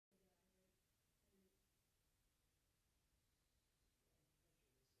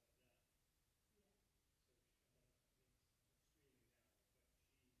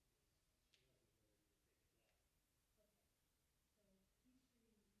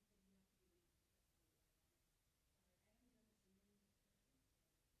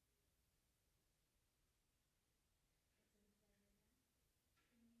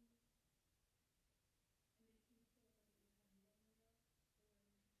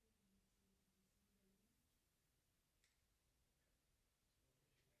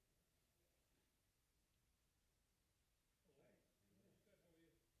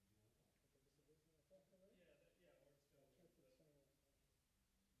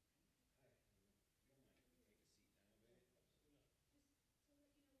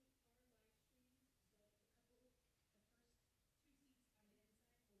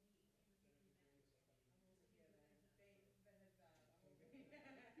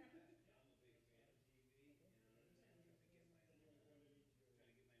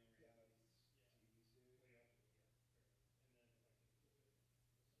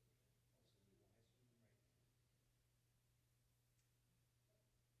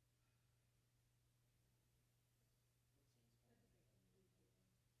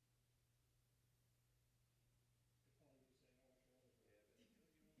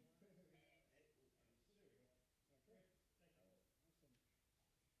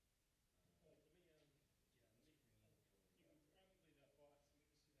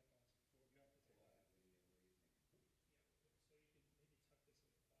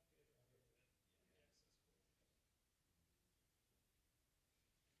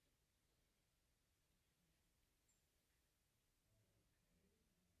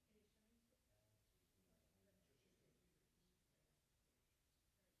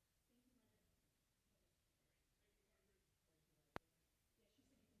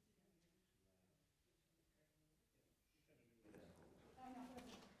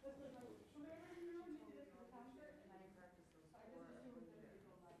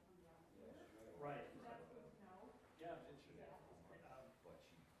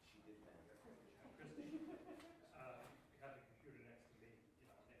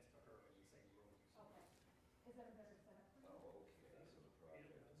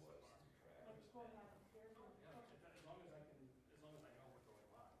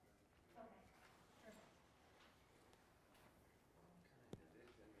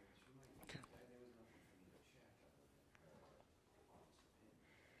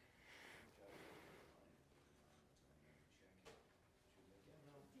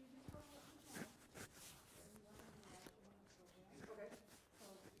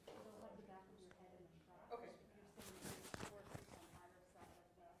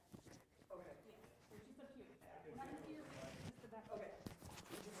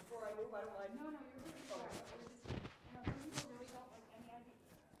I don't mind. No, you're really sorry. We're just, some people really don't like any idea.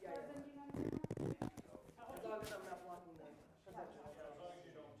 Yeah. Being on camera. As long as I'm not blocking the presentation. As long as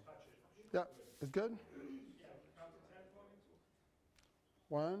you don't touch it. Yeah, it's good? Yeah, count to 10 for me.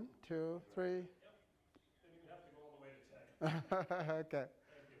 1, 2, 3. Yep. Then you have to go all the way to 10. Okay.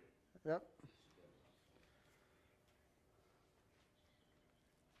 Thank you. Yep.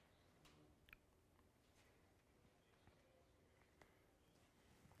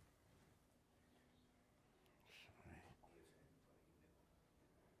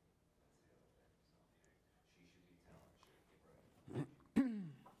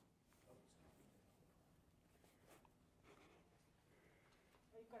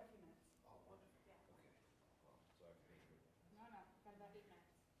 You've got a few minutes. Oh, wonderful. Yeah. Okay. Well, so I can No, got about 8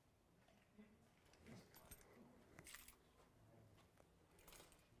 minutes.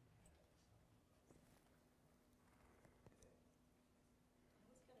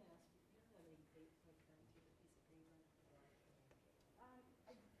 I was going to ask you, do you have any date like guaranteed a piece of paper?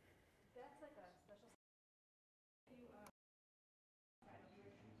 That's like a special.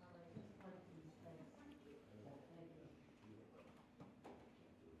 You,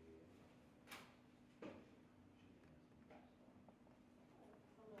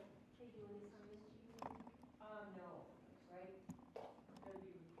 They do any service to you? No, right? It's going to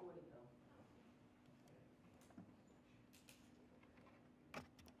be recorded though.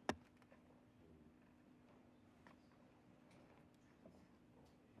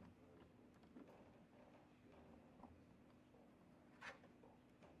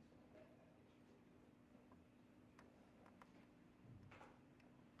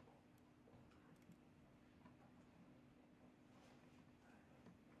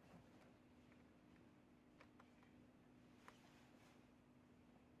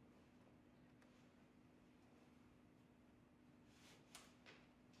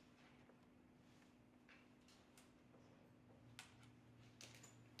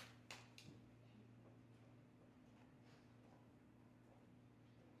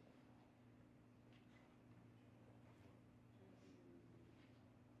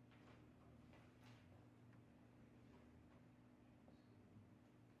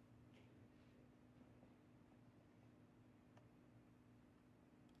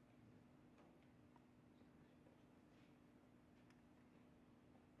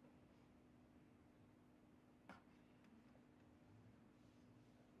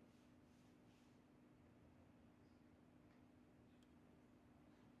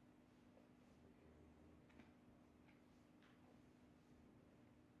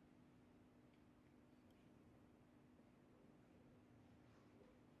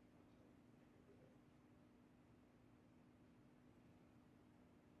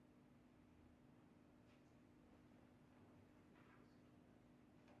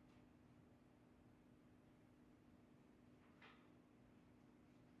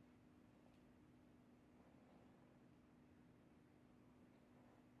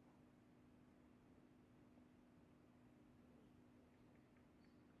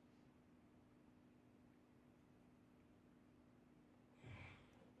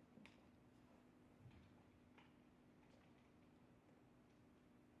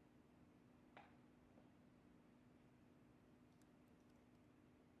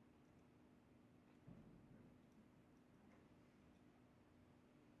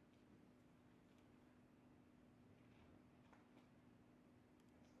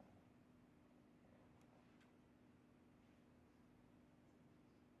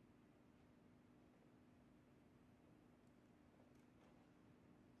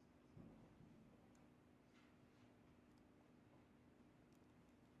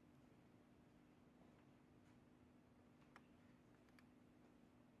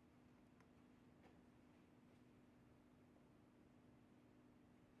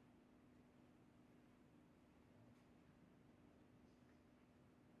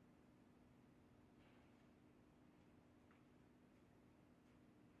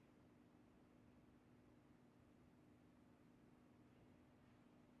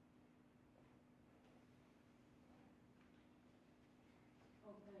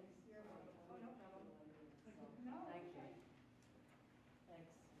 Oh, thanks. You're welcome. Oh, no problem. No. Thank you.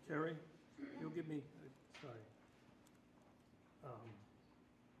 Thanks. Jerry, you'll give me, sorry.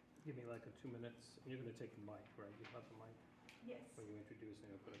 Give me like a 2 minutes. You're going to take the mic, right? You have the mic Yes. when you introduce and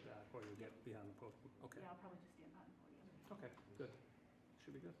you'll put it back, or you'll get behind the podium. Okay. Yeah, I'll probably just stand behind the podium. Okay, good.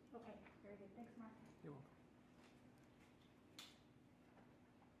 Should be good. Okay, very good. Thanks, Mark. You're welcome.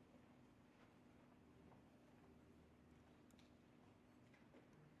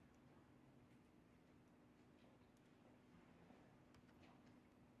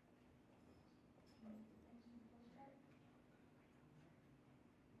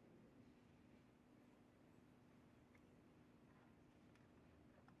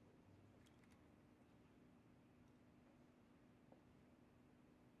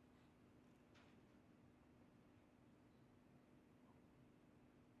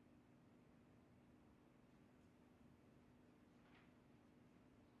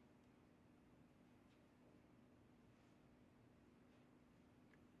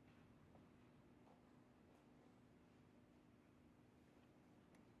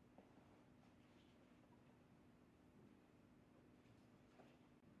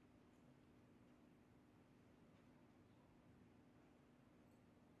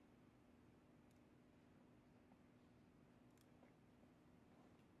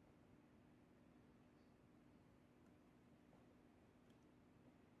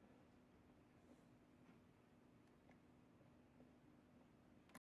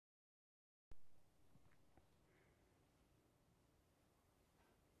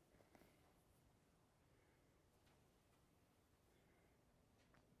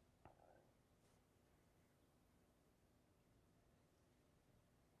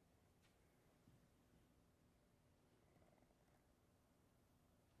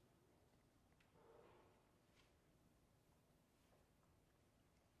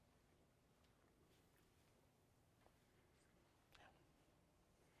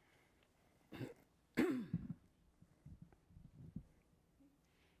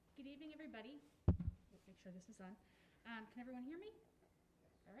 everybody. Make sure this is on. Can everyone hear me?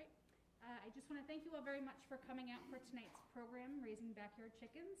 All right. I just want to thank you all very much for coming out for tonight's program, Raising Backyard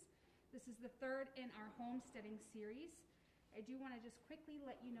Chickens. This is the third in our homesteading series. I do want to just quickly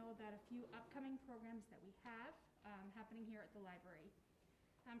let you know about a few upcoming programs that we have happening here at the library.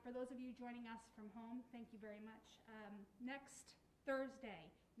 For those of you joining us from home, thank you very much. Next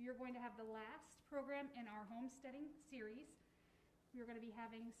Thursday, we are going to have the last program in our homesteading series. We are going to be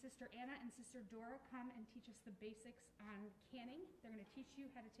having Sister Anna and Sister Dora come and teach us the basics on canning. They're going to teach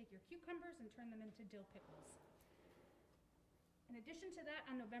you how to take your cucumbers and turn them into dill pickles. In addition to that,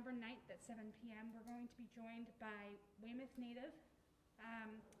 on November 9th at 7 p.m., we're going to be joined by Weymouth native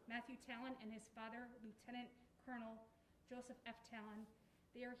Matthew Talon and his father, Lieutenant Colonel Joseph F. Talon.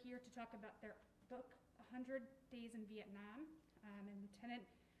 They are here to talk about their book, 100 Days in Vietnam, and Lieutenant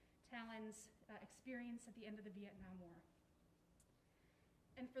Talon's experience at the end of the Vietnam War.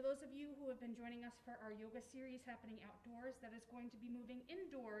 And for those of you who have been joining us for our yoga series happening outdoors, that is going to be moving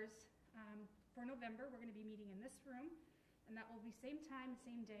indoors for November. We're going to be meeting in this room, and that will be same time,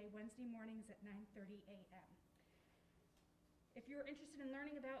 same day, Wednesday mornings at 9:30 a.m. If you're interested in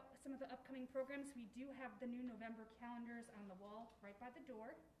learning about some of the upcoming programs, we do have the new November calendars on the wall right by the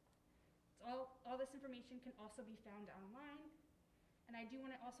door. All this information can also be found online. And I do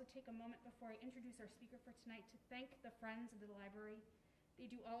want to also take a moment before I introduce our speaker for tonight to thank the Friends of the Library. They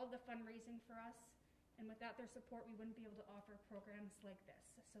do all of the fundraising for us, and without their support, we wouldn't be able to offer programs like this.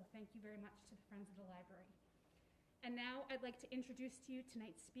 So thank you very much to the Friends of the Library. And now I'd like to introduce to you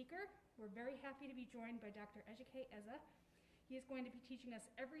tonight's speaker. We're very happy to be joined by Dr. Ejike Eza. He is going to be teaching us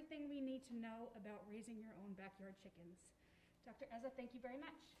everything we need to know about raising your own backyard chickens. Dr. Eza, thank you very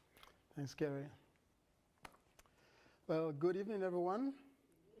much. Thanks, Carrie. Well, good evening, everyone.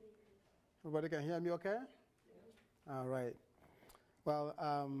 Everybody can hear me okay? Yeah. All right. Well,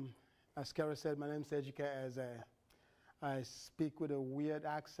 as Carrie said, my name is Ejike Eza. I speak with a weird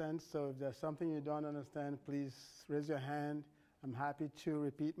accent, so if there's something you don't understand, please raise your hand. I'm happy to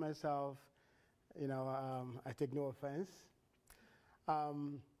repeat myself. You know, I take no offense.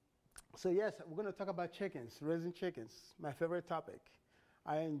 So yes, we're going to talk about chickens, raising chickens, my favorite topic.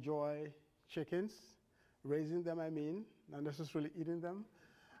 I enjoy chickens, raising them I mean, not necessarily eating them,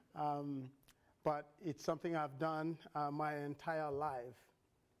 but it's something I've done my entire life.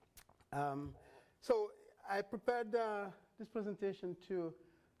 So I prepared this presentation to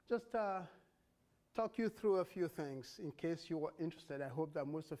just talk you through a few things in case you were interested. I hope that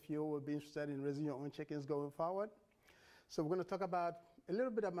most of you will be interested in raising your own chickens going forward. So we're going to talk about a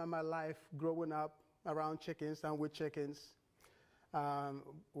little bit about my life growing up around chickens and with chickens.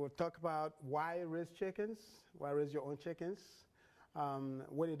 We'll talk about why raise chickens, why raise your own chickens,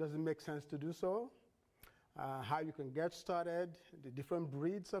 when it doesn't make sense to do so, how you can get started, the different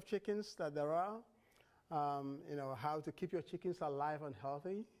breeds of chickens that there are, you know, how to keep your chickens alive and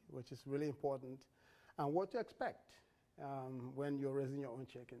healthy, which is really important, and what to expect when you're raising your own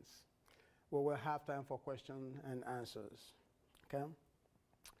chickens. We will have time for questions and answers. Okay?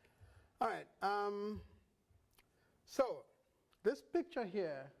 All right. So this picture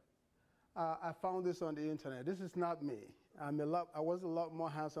here, I found this on the internet. This is not me. I was a lot more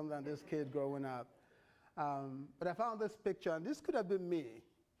handsome than this kid growing up. But I found this picture, and this could have been me.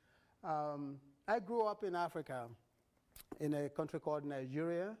 I grew up in Africa, in a country called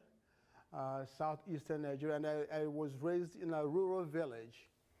Nigeria, southeastern Nigeria, and I was raised in a rural village.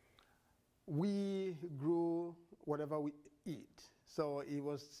 We grew whatever we eat. So it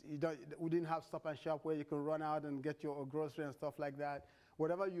was, we didn't have Stop and Shop where you can run out and get your grocery and stuff like that.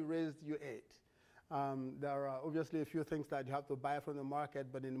 Whatever you raised, you ate. There are obviously a few things that you have to buy from the market,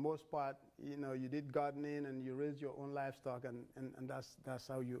 but in the most part, you know, you did gardening and you raised your own livestock, and that's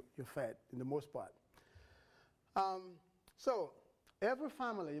how you fed in the most part. So every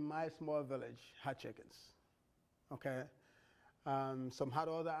family in my small village had chickens, okay? Some had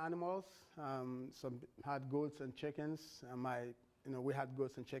other animals, some had goats and chickens. We had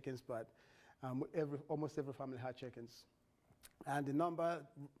goats and chickens, but almost every family had chickens. And the number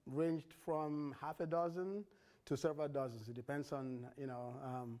ranged from half a dozen to several dozens. It depends on,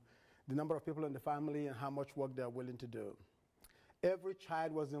 the number of people in the family and how much work they're willing to do. Every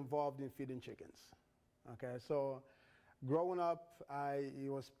child was involved in feeding chickens. Okay, so growing up,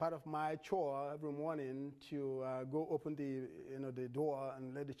 it was part of my chore every morning to go open the door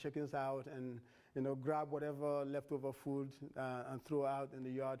and let the chickens out and, grab whatever leftover food and throw out in the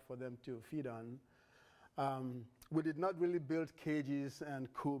yard for them to feed on. We did not really build cages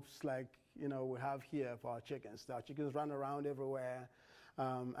and coops like, we have here for our chickens. Our chickens ran around everywhere,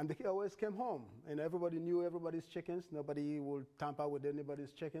 and they always came home. And everybody knew everybody's chickens. Nobody would tamper with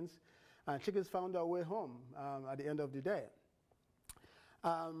anybody's chickens. And chickens found their way home at the end of the day.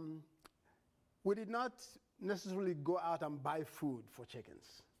 We did not necessarily go out and buy food for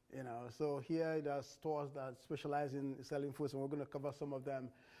chickens. So here there are stores that specialize in selling foods, and we're going to cover some of them.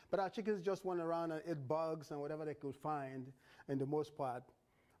 But our chickens just went around and ate bugs and whatever they could find, in the most part.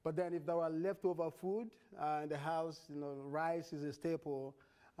 But then if there were leftover food in the house, rice is a staple,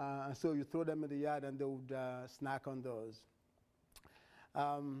 and so you throw them in the yard and they would snack on those.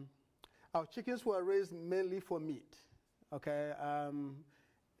 Our chickens were raised mainly for meat, okay?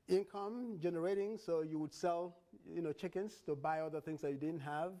 Income generating, so you would sell, chickens to buy other things that you didn't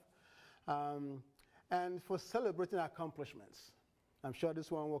have. And for celebrating accomplishments. I'm sure this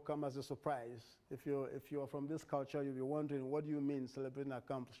one will come as a surprise. If you're from this culture, you'll be wondering, what do you mean celebrating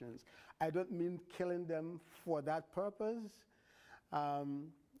accomplishments? I don't mean killing them for that purpose.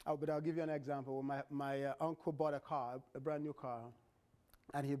 But I'll give you an example. My uncle bought a car, a brand new car,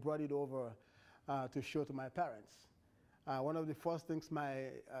 and he brought it over to show to my parents. One of the first things my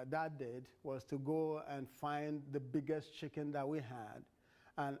dad did was to go and find the biggest chicken that we had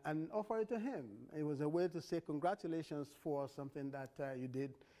and offer it to him. It was a way to say congratulations for something that you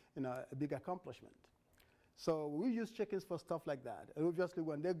did, a big accomplishment. So we use chickens for stuff like that. And obviously,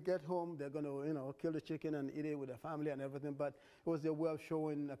 when they get home, they're going to, kill the chicken and eat it with their family and everything. But it was their way of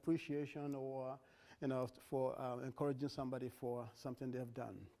showing appreciation or, for encouraging somebody for something they've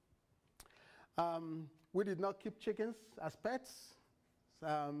done. We did not keep chickens as pets.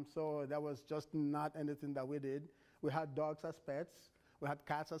 So that was just not anything that we did. We had dogs as pets. We had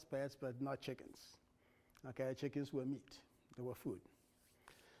cats as pets, but not chickens. Okay, chickens were meat. They were food.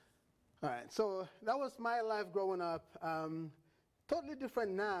 All right, so that was my life growing up. Totally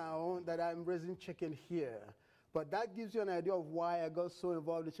different now that I'm raising chicken here. But that gives you an idea of why I got so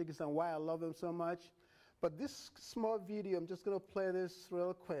involved in chickens and why I love them so much. But this small video, I'm just going to play this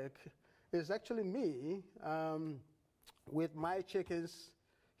real quick, is actually me with my chickens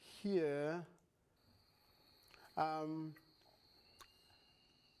here.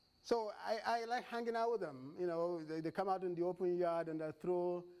 So I like hanging out with them. They come out in the open yard and I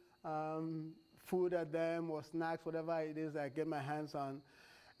throw food at them or snacks, whatever it is I get my hands on.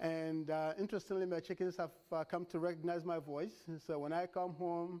 And interestingly, my chickens have come to recognize my voice. So when I come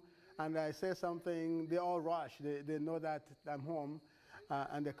home and I say something, they all rush. They know that I'm home,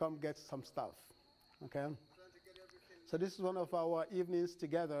 and they come get some stuff. Okay? So this is one of our evenings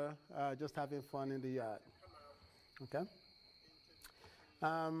together, just having fun in the yard. Okay?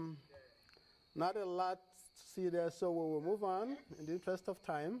 Not a lot to see there, so we will move on in the interest of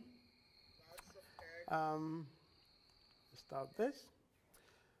time. Stop this.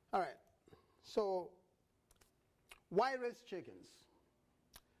 All right. So, why raise chickens?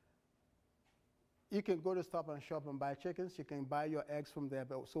 You can go to Stop and Shop and buy chickens. You can buy your eggs from there.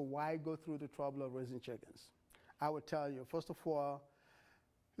 But so why go through the trouble of raising chickens? I will tell you. First of all,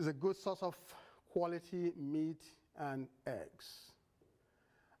 it's a good source of quality meat and eggs.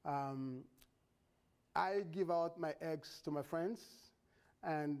 I give out my eggs to my friends,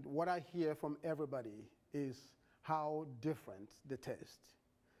 and what I hear from everybody is how different they taste.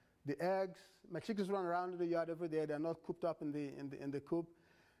 The eggs, my chickens run around in the yard every day. They're not cooped up in the coop,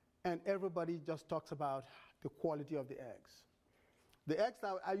 and everybody just talks about the quality of the eggs. The eggs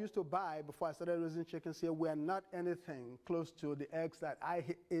that I used to buy before I started raising chickens here were not anything close to the eggs that I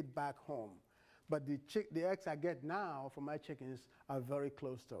ate back home. But the eggs I get now from my chickens are very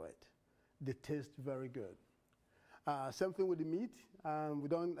close to it. They taste very good. Same thing with the meat. I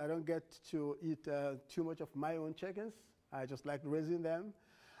don't get to eat too much of my own chickens. I just like raising them.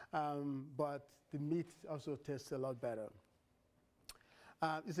 But the meat also tastes a lot better.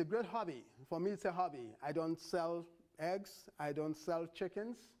 It's a great hobby. For me, it's a hobby. I don't sell eggs. I don't sell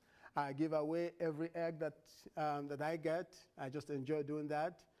chickens. I give away every egg that I get. I just enjoy doing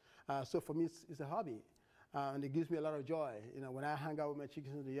that. So for me, it's a hobby. And it gives me a lot of joy. When I hang out with my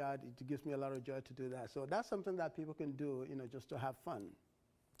chickens in the yard, it gives me a lot of joy to do that. So that's something that people can do, just to have fun.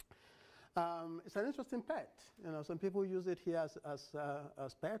 It's an interesting pet. Some people use it here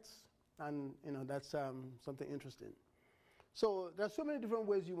as pets, and that's something interesting. So there's so many different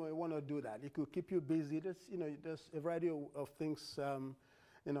ways you may want to do that. It could keep you busy. There's a variety of things that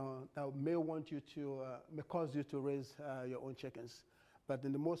may cause you to raise your own chickens. But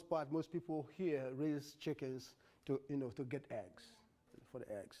in the most part, most people here raise chickens to get eggs, for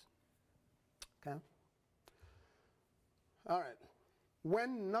the eggs. Okay? All right.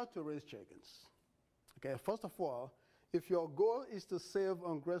 When not to raise chickens. Okay, first of all, if your goal is to save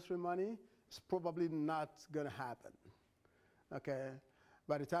on grocery money, it's probably not going to happen. Okay?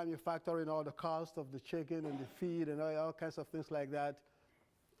 By the time you factor in all the cost of the chicken and the feed and all kinds of things like that,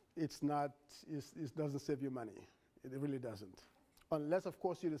 it's not, it doesn't save you money. It really doesn't. Unless, of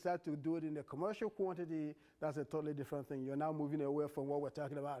course, you decide to do it in a commercial quantity, that's a totally different thing. You're now moving away from what we're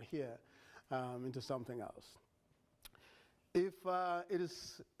talking about here into something else. If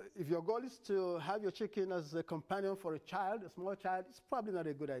your goal is to have your chicken as a companion for a child, a small child, it's probably not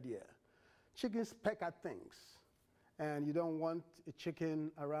a good idea. Chickens peck at things, and you don't want a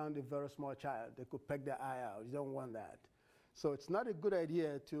chicken around a very small child. They could peck their eye out. You don't want that. So it's not a good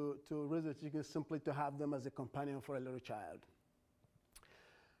idea to raise a chicken simply to have them as a companion for a little child.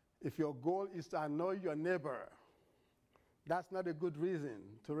 If your goal is to annoy your neighbor, that's not a good reason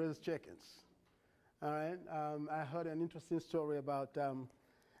to raise chickens. All right? I heard an interesting story about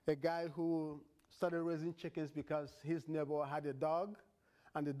a guy who started raising chickens because his neighbor had a dog,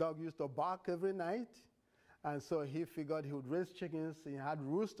 and the dog used to bark every night. And so he figured he would raise chickens. He had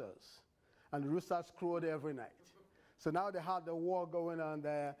roosters, and the roosters crowed every night. So now they had the war going on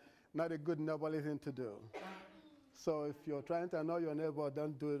there, not a good neighborly thing to do. So if you're trying to annoy your neighbor,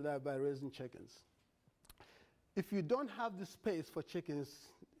 don't do that by raising chickens. If you don't have the space for chickens,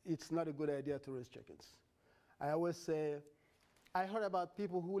 it's not a good idea to raise chickens. I always say, I heard about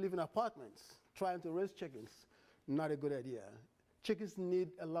people who live in apartments trying to raise chickens. Not a good idea. Chickens need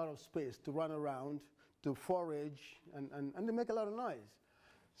a lot of space to run around, to forage, and they make a lot of noise.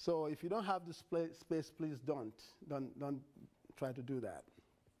 So if you don't have the space, please don't try to do that.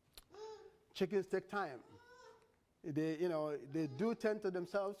 Chickens take time. They do tend to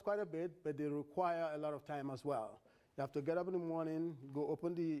themselves quite a bit, but they require a lot of time as well. You have to get up in the morning, go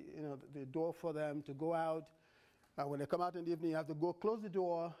open the door for them to go out. When they come out in the evening, you have to go close the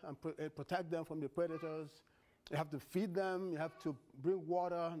door and protect them from the predators. You have to feed them. You have to bring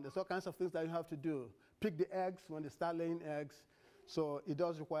water. There's all kinds of things that you have to do. Pick the eggs when they start laying eggs. So it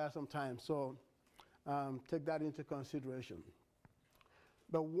does require some time. So take that into consideration.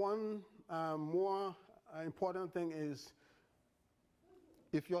 But one more important thing is,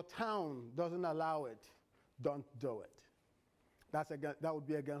 if your town doesn't allow it, don't do it. That would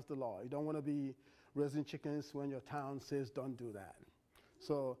be against the law. You don't want to be raising chickens when your town says don't do that.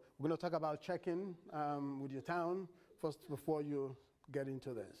 So we're going to talk about checking with your town first before you get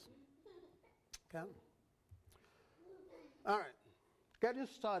into this. Okay? All right. Getting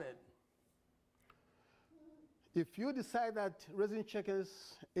started. If you decide that raising chickens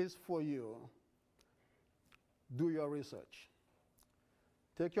is for you, do your research.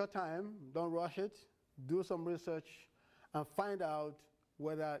 Take your time, don't rush it, do some research, and find out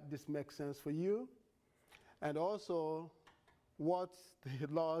whether this makes sense for you, and also what the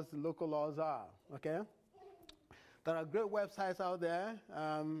local laws are, okay? There are great websites out there.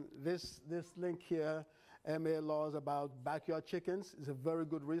 This link here, MA Laws About Backyard Chickens, is a very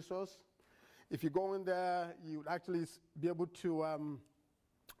good resource. If you go in there, you would actually be able to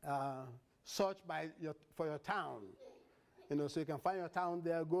search for your town. So you can find your town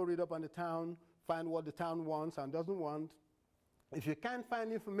there, go read up on the town, find what the town wants and doesn't want. If you can't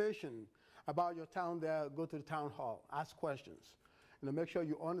find information about your town there, go to the town hall, ask questions. Make sure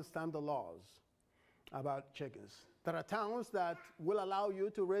you understand the laws about chickens. There are towns that will allow you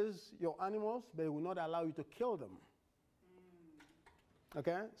to raise your animals, but it will not allow you to kill them.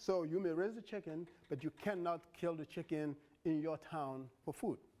 Okay? So you may raise the chicken, but you cannot kill the chicken in your town for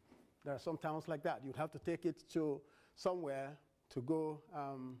food. There are some towns like that. You'd have to take it to somewhere to go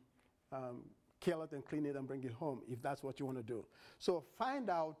kill it and clean it and bring it home if that's what you want to do. So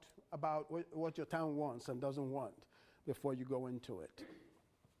find out about what your town wants and doesn't want before you go into it.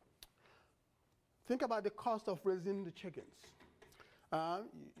 Think about the cost of raising the chickens.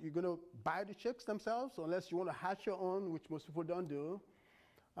 You're going to buy the chicks themselves, unless you want to hatch your own, which most people don't do.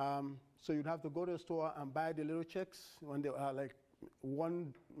 So you'd have to go to the store and buy the little chicks when they are like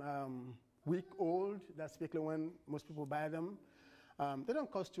 1 week old. That's typically when most people buy them. They don't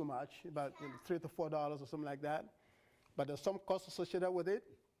cost too much, about $3 to $4 or something like that. But there's some cost associated with it.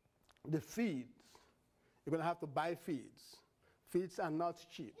 The feeds, you're going to have to buy feeds. Feeds are not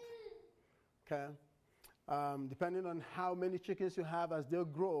cheap. Okay? Depending on how many chickens you have as they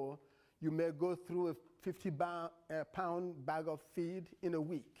grow, you may go through a 50-pound bag of feed in a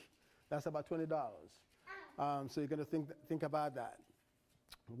week. That's about $20. So you're going to think about that.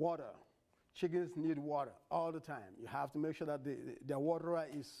 Water. Chickens need water all the time. You have to make sure that their water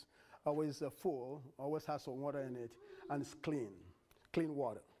is always full, always has some water in it, and it's clean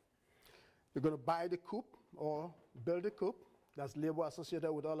water. You're going to buy the coop or build a coop. That's labor associated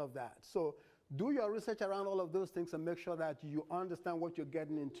with all of that. So do your research around all of those things and make sure that you understand what you're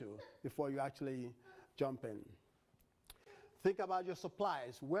getting into before you actually jump in. Think about your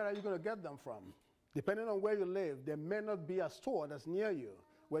supplies. Where are you going to get them from? Depending on where you live, there may not be a store that's near you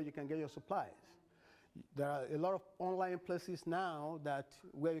where you can get your supplies. There are a lot of online places now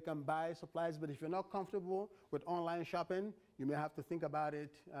where you can buy supplies, but if you're not comfortable with online shopping, you may have to think about it,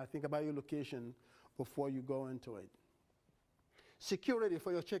 think about your location before you go into it. Security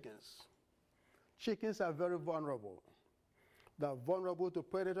for your chickens. Chickens are very vulnerable. They're vulnerable to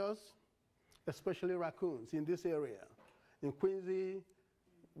predators, especially raccoons in this area. In Quincy,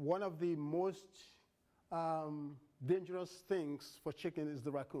 one of the most dangerous things for chicken is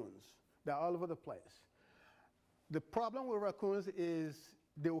the raccoons. They're all over the place. The problem with raccoons is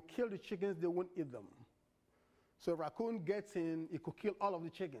they will kill the chickens, they won't eat them. So a raccoon gets in, it could kill all of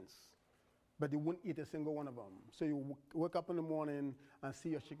the chickens, but they won't eat a single one of them. So you wake up in the morning and see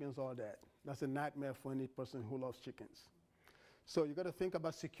your chickens all dead. That's a nightmare for any person who loves chickens. So you got to think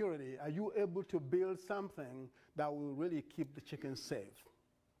about security. Are you able to build something that will really keep the chickens safe?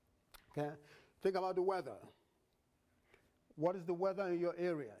 Okay? Think about the weather. What is the weather in your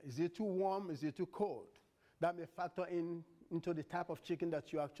area? Is it too warm? Is it too cold? That may factor into the type of chicken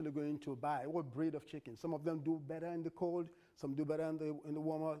that you're actually going to buy. What breed of chicken? Some of them do better in the cold. Some do better in the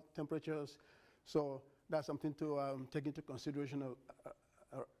warmer temperatures. So that's something to take into consideration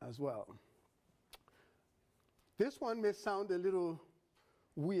as well. This one may sound a little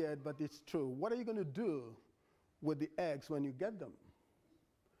weird, but it's true. What are you going to do with the eggs when you get them?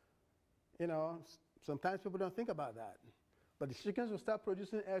 You know, sometimes people don't think about that. But the chickens will start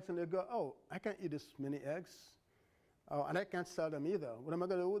producing eggs and they go, oh, I can't eat this many eggs. Oh, and I can't sell them either. What am I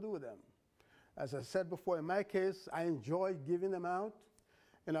going to do with them? As I said before, in my case, I enjoy giving them out.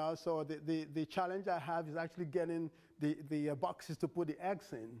 You know, so the challenge I have is actually getting the boxes to put the eggs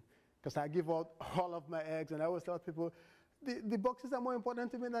in, because I give out all of my eggs, and I always tell people, the boxes are more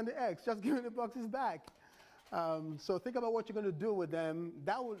important to me than the eggs. Just give me the boxes back. So think about what you're going to do with them.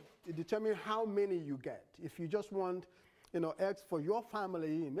 That will determine how many you get. If you just want, you know, eggs for your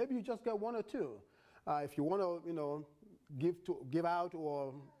family, maybe you just get one or two. If you want to, you know, give out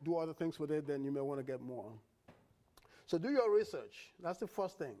or do other things with it, then you may want to get more. So do your research. That's the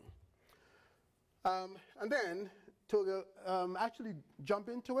first thing. And then to actually jump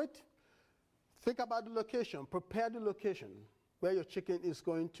into it, think about the location. Prepare the location where your chicken is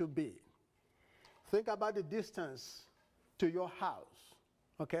going to be. Think about the distance to your house,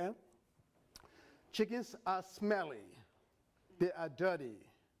 okay? Chickens are smelly. They are dirty.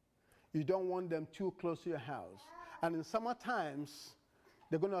 You don't want them too close to your house. And in summer times,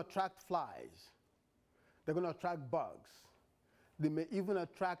 they're going to attract flies. They're going to attract bugs. They may even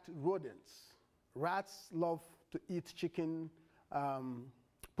attract rodents. Rats love to eat chicken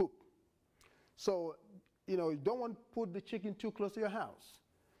poop. So, you know, you don't want to put the chicken too close to your house.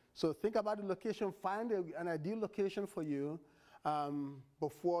 So think about the location. Find an ideal location for you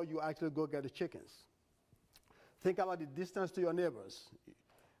before you actually go get the chickens. Think about the distance to your neighbors.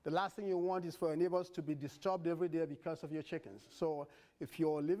 The last thing you want is for your neighbors to be disturbed every day because of your chickens. So if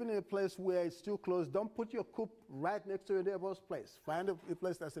you're living in a place where it's too close, don't put your coop right next to your neighbor's place. Find a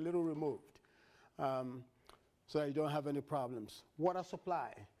place that's a little removed so that you don't have any problems. Water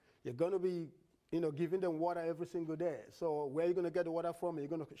supply. You're going to be, you know, giving them water every single day. So where are you going to get the water from? Are you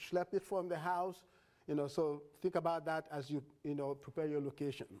going to schlep it from the house? You know, so think about that as you know, prepare your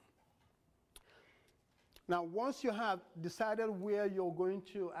location. Now, once you have decided where you're going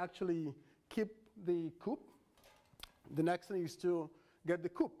to actually keep the coop, the next thing is to get the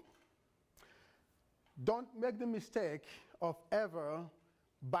coop. Don't make the mistake of ever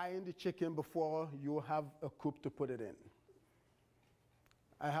buying the chicken before you have a coop to put it in.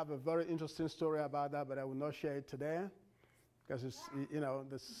 I have a very interesting story about that, but I will not share it today because it's, you know,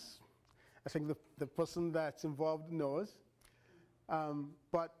 I think the person that's involved knows.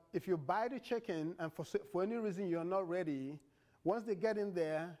 But if you buy the chicken and for any reason you're not ready, once they get in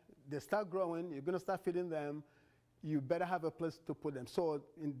there, they start growing, you're going to start feeding them, you better have a place to put them. So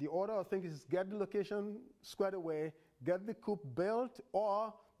in the order of things is get the location squared away, get the coop built,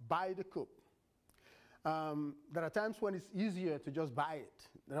 or buy the coop. There are times when it's easier to just buy it.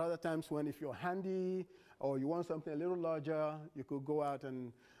 There are other times when if you're handy or you want something a little larger, you could go out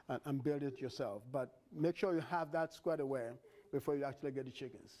and build it yourself. But make sure you have that squared away before you actually get the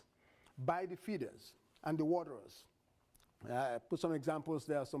chickens. Buy the feeders and the waterers. I put some examples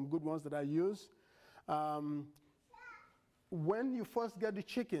there, some good ones that I use. When you first get the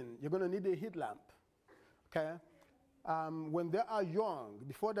chicken, you're going to need a heat lamp, okay? When they are young,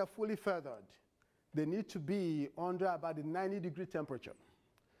 before they're fully feathered, they need to be under about the 90-degree temperature.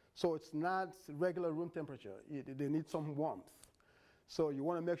 So it's not regular room temperature. They need some warmth. So you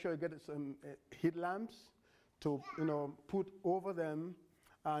want to make sure you get some heat lamps to, you know, put over them,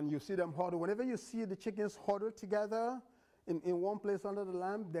 and you see them huddle. Whenever you see the chickens huddled together, in one place under the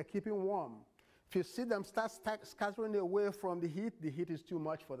lamp, they're keeping warm. If you see them start scattering away from the heat is too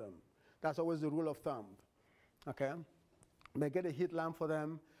much for them. That's always the rule of thumb. Okay? They get a heat lamp for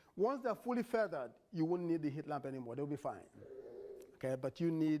them. Once they're fully feathered, you won't need the heat lamp anymore. They'll be fine. Okay? But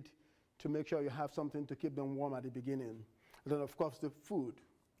you need to make sure you have something to keep them warm at the beginning. And then, of course, the food.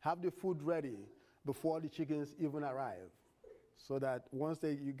 Have the food ready before the chickens even arrive, so that once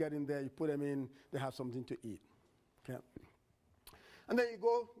you get in there, you put them in, they have something to eat. Okay? And then you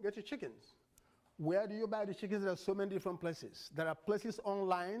go get your chickens. Where do you buy the chickens? There are so many different places. There are places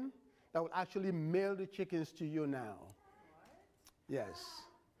online that will actually mail the chickens to you now. What? Yes.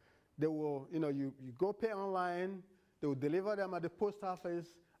 They will, you go pay online, they will deliver them at the post office,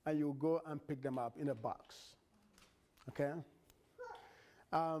 and you go and pick them up in a box. Okay?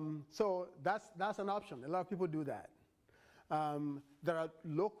 So that's an option. A lot of people do that. There are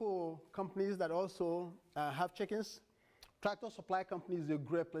local companies that also have chickens. Tractor Supply Company is a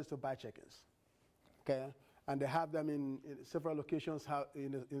great place to buy chickens. Okay? And they have them in several locations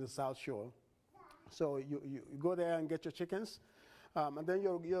in the South Shore. So you go there and get your chickens, and then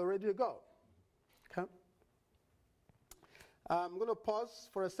you're ready to go. Okay? I'm going to pause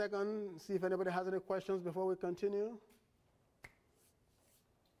for a second, see if anybody has any questions before we continue.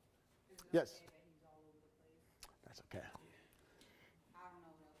 Yes. That's okay. I don't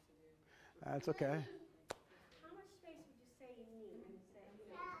know what else to do. That's okay. How much space would you say you need? And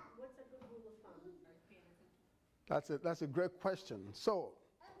say, what's a good rule of thumb? That's a great question. So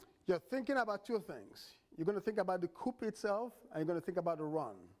you're thinking about two things. You're going to think about the coop itself, and you're going to think about the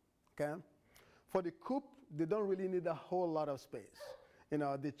run. Okay? For the coop, they don't really need a whole lot of space.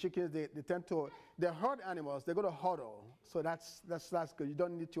 The chickens, they tend to, they're herd animals, they're going to huddle. So that's good. You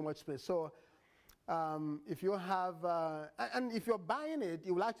don't need too much space. So if you have, and if you're buying it,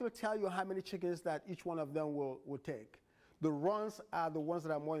 it will actually tell you how many chickens that each one of them will take. The runs are the ones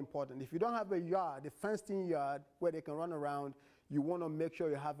that are more important. If you don't have a yard, a fenced-in yard where they can run around, you want to make sure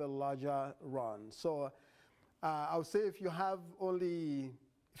you have a larger run. So I would say if you have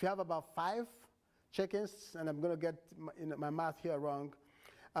about 5 chickens, and I'm going to get my math here wrong,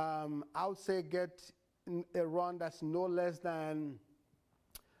 I would say get a run that's no less than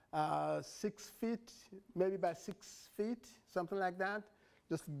 6 feet, maybe by 6 feet, something like that.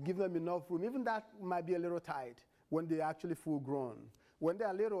 Just give them enough room. Even that might be a little tight when they're actually full grown. When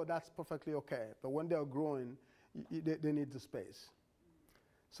they're little, that's perfectly okay. But when they're growing, they need the space.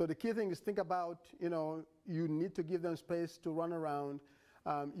 So the key thing is think about, you need to give them space to run around.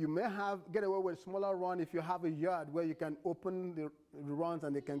 You may get away with a smaller run if you have a yard where you can open the runs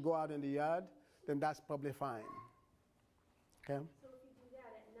and they can go out in the yard, then that's probably fine. Okay? So if you do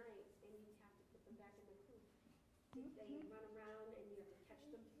that at night and you have to put them back in the coop, do they run around and you have to catch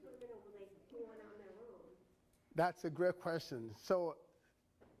them, put them in, or will they go on their own? That's a great question. So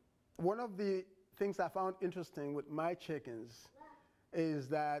one of the things I found interesting with my chickens is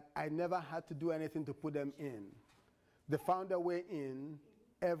that I never had to do anything to put them in. They found their way in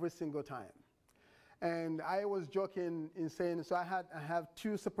every single time. And I was joking in saying, so I have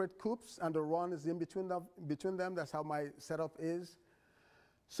 2 separate coops, and the run is in between them. That's how my setup is.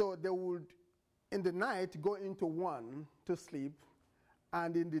 So they would, in the night, go into one to sleep,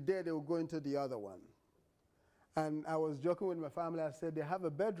 and in the day, they would go into the other one. And I was joking with my family. I said, they have a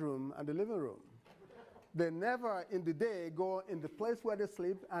bedroom and a living room. They never, in the day, go in the place where they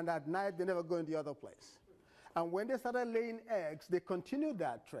sleep, and at night, they never go in the other place. And when they started laying eggs, they continued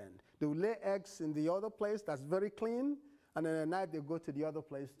that trend. They would lay eggs in the other place that's very clean, and then at night they go to the other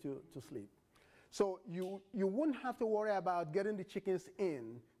place to sleep. So you wouldn't have to worry about getting the chickens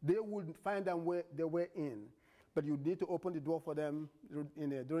in. They would find their way in. But you need to open the door for them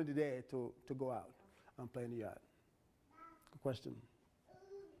during the day to go out and play in the yard. Good question.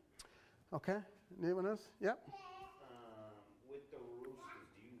 Okay, anyone else? Yeah? With the roosters,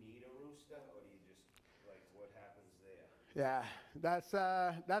 do you need a rooster, or do you just, what happens there? Yeah, that's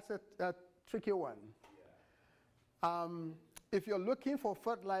a tricky one. Yeah. If you're looking for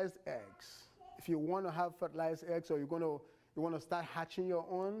fertilized eggs, if you want to have fertilized eggs, or you want to start hatching your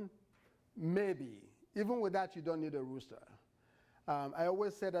own, maybe. Even with that, you don't need a rooster. I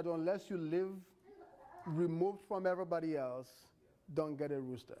always say that unless you live removed from everybody else, don't get a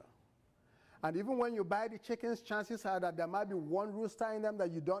rooster. And even when you buy the chickens, chances are that there might be one rooster in them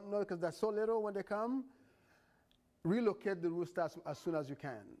that you don't know because they're so little when they come. Relocate the roosters as soon as you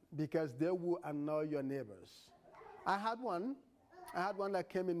can, because they will annoy your neighbors. I had one that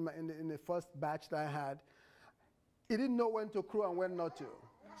came in the first batch that I had. He didn't know when to crow and when not to.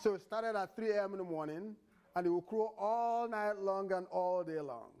 So it started at 3 a.m. in the morning, and it would crow all night long and all day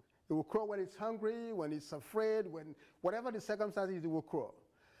long. It will crow when it's hungry, when it's afraid, when whatever the circumstances, it will crow.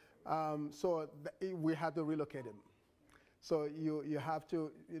 We had to relocate him. So you have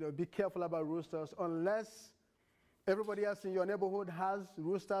to be careful about roosters. Unless everybody else in your neighborhood has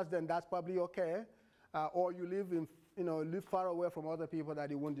roosters, then that's probably okay. Or you live far away from other people that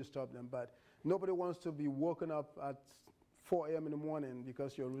it won't disturb them. But nobody wants to be woken up at 4 a.m. in the morning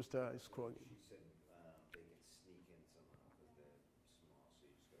because your rooster is crowing. She said they can sneak in somehow because they're small, so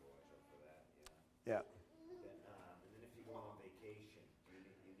you just gotta watch out for that, Yeah. And then if you go on vacation, you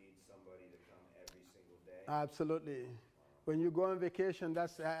need somebody to come every single day? Absolutely. When you go on vacation,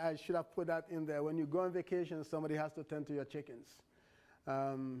 I should have put that in there. When you go on vacation, somebody has to tend to your chickens. Yeah.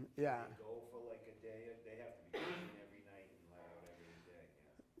 They go for like a day, they have to be clean every night and let out every day,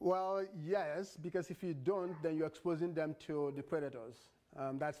 yeah? Well, yes, because if you don't, then you're exposing them to the predators.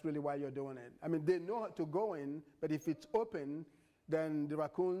 That's really why you're doing it. I mean, they know how to go in, but if it's open, then the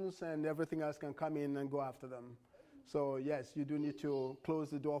raccoons and everything else can come in and go after them. So yes, you do need to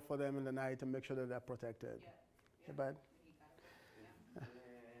close the door for them in the night and make sure that they're protected. Yeah, bud?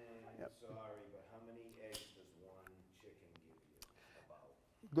 Sorry, but how many eggs does one chicken give you, about?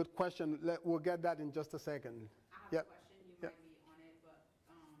 Good question. We'll get that in just a second. I have Yep. a question, you Yep. might be on it, but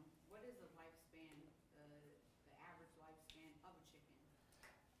what is the lifespan, the average lifespan of a chicken?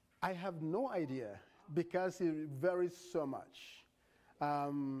 I have no idea because it varies so much.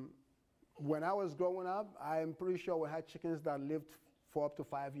 When I was growing up, I'm pretty sure we had chickens that lived for up to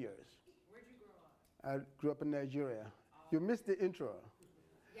 5 years. Where'd you grow up? I grew up in Nigeria. You missed the intro.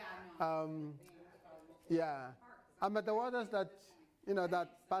 Yeah, I know. Yeah. But there were others that,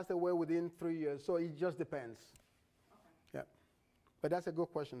 that passed away within 3 years, so it just depends. Okay. Yeah. But that's a good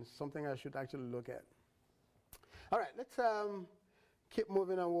question, something I should actually look at. All right, let's keep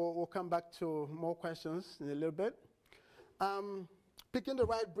moving and we'll come back to more questions in a little bit. Picking the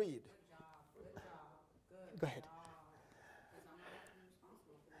right breed. Good job. Go ahead. Because I'm not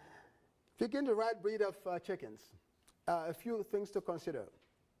responsible for that. Picking the right breed of chickens. A few things to consider.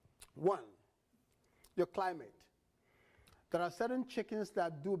 One, your climate. There are certain chickens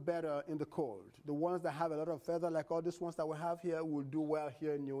that do better in the cold. The ones that have a lot of feather, like all these ones that we have here, will do well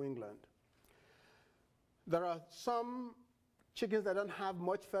here in New England. There are some chickens that don't have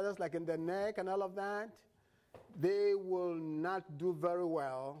much feathers, like in their neck and all of that. They will not do very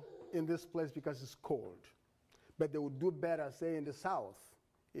well in this place because it's cold. But they will do better, say, in the south,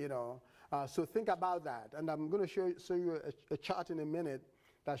 So think about that. And I'm going to show you a chart in a minute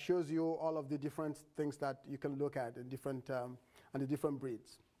that shows you all of the different things that you can look at in the different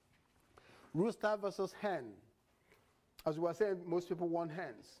breeds. Rooster versus hen. As we were saying, most people want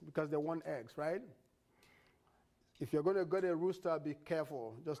hens because they want eggs, right? If you're going to get a rooster, be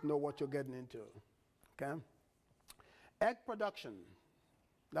careful. Just know what you're getting into, okay? Egg production.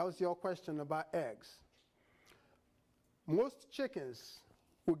 That was your question about eggs. Most chickens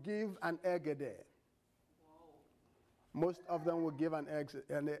will give an egg a day. Most of them will give an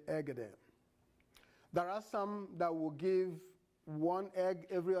egg a day. There are some that will give one egg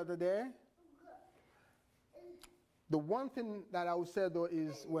every other day. The one thing that I would say, though,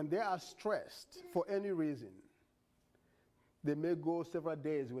 is when they are stressed for any reason, they may go several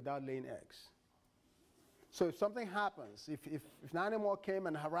days without laying eggs. So if something happens, if an animal came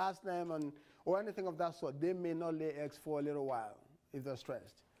and harassed them or anything of that sort, they may not lay eggs for a little while if they're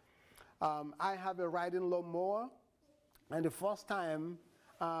stressed. I have a riding lawnmower, and the first time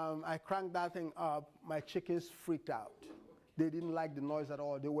I cranked that thing up, my chickens freaked out. They didn't like the noise at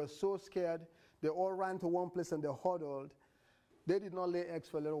all. They were so scared. They all ran to one place and they huddled. They did not lay eggs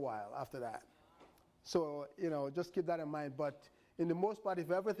for a little while after that. So, just keep that in mind. But in the most part,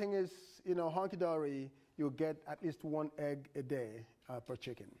 if everything is, hunky-dory, you'll get at least one egg a day per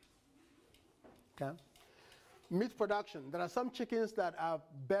chicken. Okay? Meat production. There are some chickens that are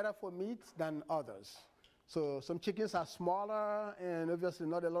better for meat than others. So some chickens are smaller and obviously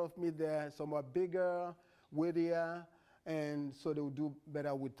not a lot of meat there. Some are bigger, weightier, and so they will do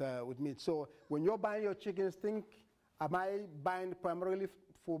better with meat. So when you're buying your chickens, think, am I buying primarily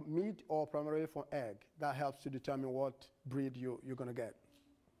for meat or primarily for egg? That helps to determine what breed you're going to get.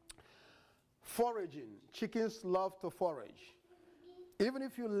 Foraging. Chickens love to forage. Even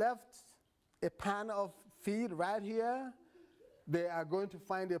if you left a pan of feed right here, they are going to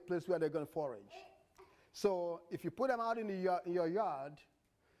find a place where they're going to forage. So if you put them out in your yard,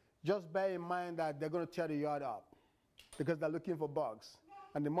 just bear in mind that they're going to tear the yard up because they're looking for bugs.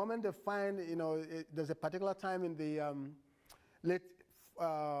 And the moment they find, there's a particular time in the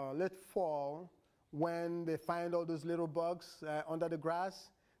late fall when they find all those little bugs under the grass,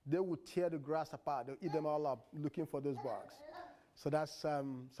 they will tear the grass apart. They'll eat them all up looking for those bugs. So that's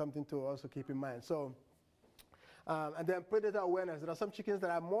something to also keep in mind. So, and then predator awareness. There are some chickens that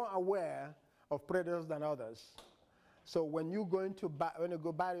are more aware of predators than others. So when you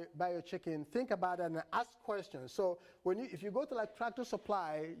go buy your chicken, think about it and ask questions. So if you go to like Tractor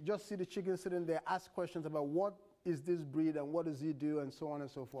Supply, just see the chicken sitting there, ask questions about what is this breed and what does he do and so on and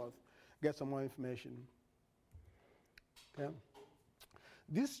so forth. Get some more information. Okay.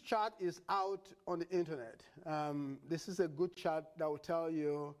 This chart is out on the internet. This is a good chart that will tell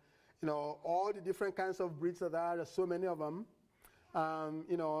you, all the different kinds of breeds that there are. There's so many of them.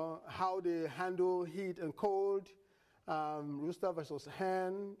 How they handle heat and cold, rooster versus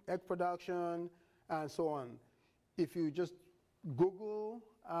hen, egg production, and so on. If you just Google,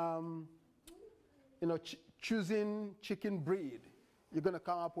 choosing chicken breed, you're going to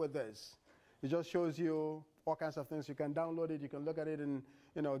come up with this. It just shows you all kinds of things. You can download it, you can look at it, and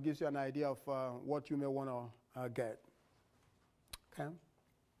it gives you an idea of what you may want to get. Okay.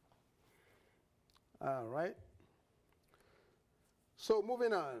 All right. So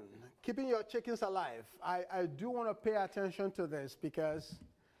moving on, keeping your chickens alive. I do want to pay attention to this because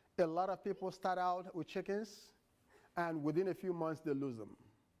a lot of people start out with chickens and within a few months they lose them.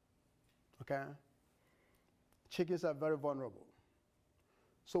 Okay? Chickens are very vulnerable.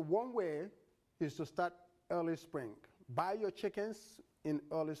 So one way is to start early spring. Buy your chickens in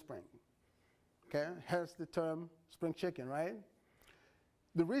early spring. Okay? Hence the term spring chicken, right?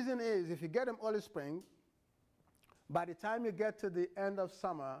 The reason is if you get them early spring, by the time you get to the end of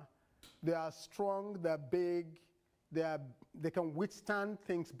summer, they are strong, they're big, they can withstand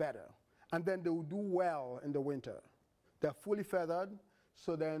things better. And then they will do well in the winter. They're fully feathered,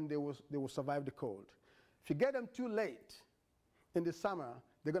 so then they will survive the cold. If you get them too late in the summer,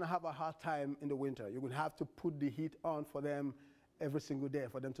 they're going to have a hard time in the winter. You will have to put the heat on for them every single day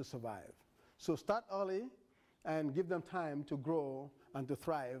for them to survive. So start early and give them time to grow and to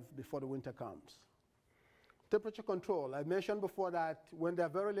thrive before the winter comes. Temperature control. I mentioned before that when they're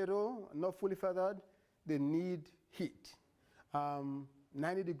very little, not fully feathered, they need heat.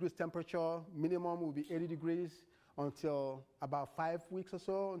 90 degrees temperature, minimum will be 80 degrees until about 5 weeks or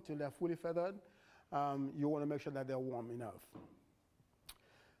so, until they're fully feathered. You want to make sure that they're warm enough.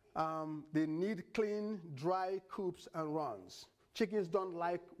 They need clean, dry coops and runs. Chickens don't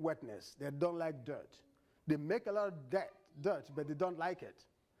like wetness. They don't like dirt. They make a lot of dirt, but they don't like it.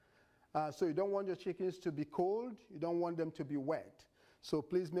 So you don't want your chickens to be cold. You don't want them to be wet. So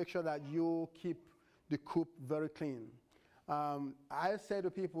please make sure that you keep the coop very clean. I say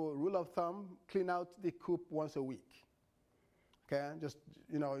to people, rule of thumb, clean out the coop once a week. Okay, just,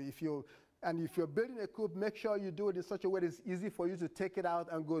 if you're building a coop, make sure you do it in such a way that it's easy for you to take it out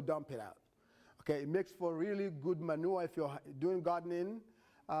and go dump it out. Okay, it makes for really good manure if you're doing gardening.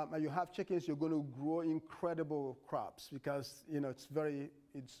 And you have chickens, you're going to grow incredible crops because it's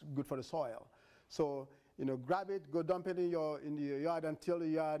good for the soil. So grab it, go dump it in the yard and till the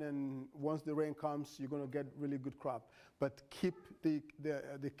yard, and once the rain comes, you're going to get really good crop. But keep the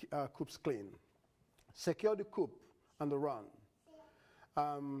coops clean. Secure the coop and the run.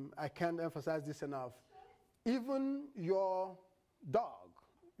 I can't emphasize this enough. Even your dog,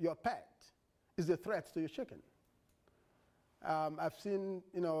 your pet, is a threat to your chicken. I've seen,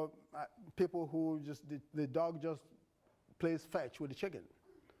 people who the dog just plays fetch with the chicken.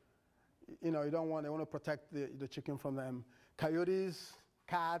 They want to protect the chicken from them. Coyotes,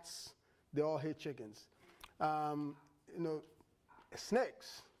 cats, they all hate chickens.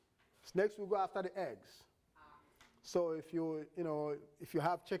 Snakes will go after the eggs. So if you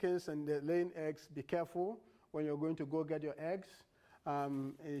have chickens and they're laying eggs, be careful when you're going to go get your eggs.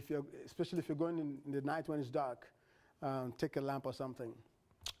 Especially if you're going in the night when it's dark. Take a lamp or something.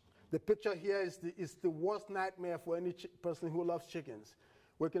 The picture here is the worst nightmare for any person who loves chickens.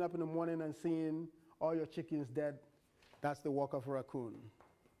 Waking up in the morning and seeing all your chickens dead, that's the work of a raccoon.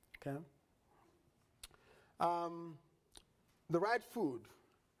 Okay? The right food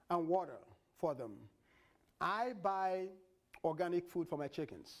and water for them. I buy organic food for my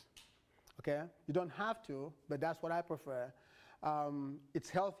chickens. Okay? You don't have to, but that's what I prefer.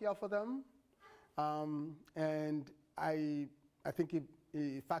 It's healthier for them, and I think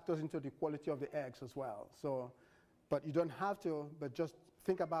it factors into the quality of the eggs as well. So, but you don't have to, but just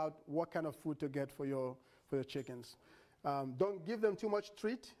think about what kind of food to get for your chickens. Don't give them too much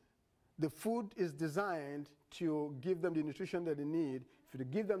treat. The food is designed to give them the nutrition that they need. If you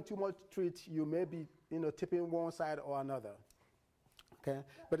give them too much treat, you may be tipping one side or another. Okay,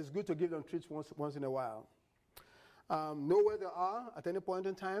 but it's good to give them treats once in a while. Know where they are at any point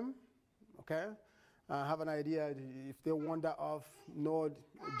in time. Okay. Have an idea if they wander off, know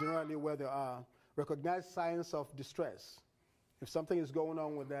generally where they are. Recognize signs of distress. If something is going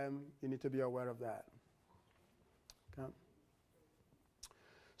on with them, you need to be aware of that. Okay?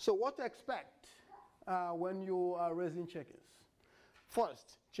 So what to expect when you are raising chickens?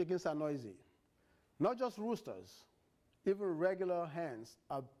 First, chickens are noisy. Not just roosters, even regular hens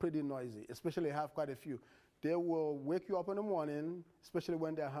are pretty noisy, especially have quite a few. They will wake you up in the morning, especially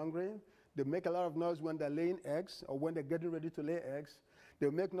when they're hungry. They make a lot of noise when they're laying eggs or when they're getting ready to lay eggs. They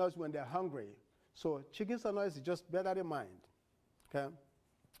make noise when they're hungry. So chickens are noisy, just bear that in mind. Okay?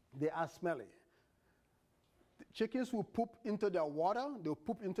 They are smelly. The chickens will poop into their water, they'll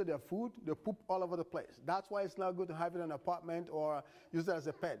poop into their food, they'll poop all over the place. That's why it's not good to have it in an apartment or use it as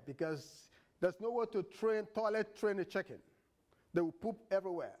a pet, because there's nowhere to toilet train a chicken. They will poop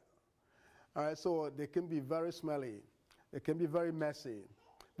everywhere. All right, so they can be very smelly. They can be very messy.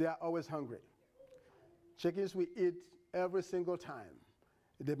 They are always hungry. Chickens will eat every single time.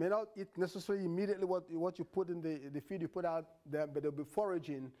 They may not eat necessarily immediately what you put in the feed you put out there, but they'll be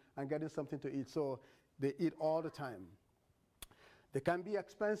foraging and getting something to eat. So they eat all the time. They can be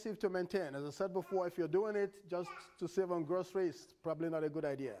expensive to maintain. As I said before, if you're doing it just to save on groceries, probably not a good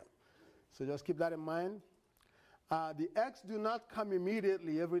idea. So just keep that in mind. The eggs do not come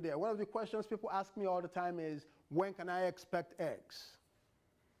immediately every day. One of the questions people ask me all the time is, when can I expect eggs?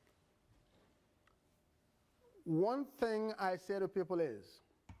 One thing I say to people is,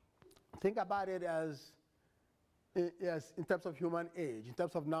 think about it as in terms of human age, in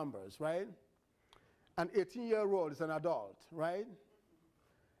terms of numbers, right? An 18-year-old is an adult, right?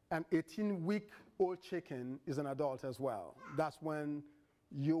 An 18-week-old chicken is an adult as well. That's when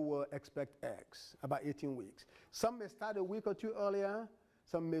you will expect eggs, about 18 weeks. Some may start a week or two earlier,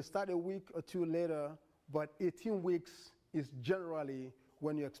 some may start a week or two later, but 18 weeks is generally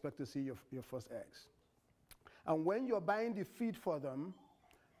when you expect to see your first eggs. And when you're buying the feed for them,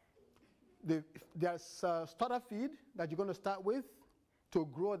 there's starter feed that you're going to start with to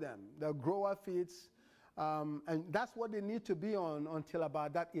grow them. The grower feeds, and that's what they need to be on until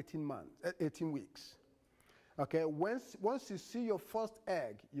about that 18 weeks. Okay, once you see your first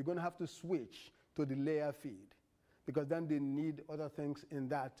egg, you're going to have to switch to the layer feed, because then they need other things in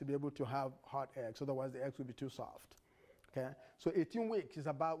that to be able to have hard eggs. Otherwise, the eggs will be too soft. Okay, so 18 weeks is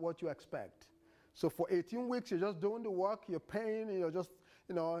about what you expect. So for 18 weeks, you're just doing the work, you're paying, you're just,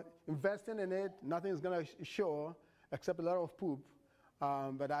 investing in it. Nothing's going to show except a lot of poop.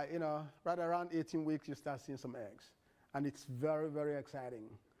 But right around 18 weeks, you start seeing some eggs. And it's very, very exciting.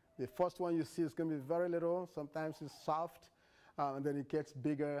 The first one you see is going to be very little. Sometimes it's soft. And then it gets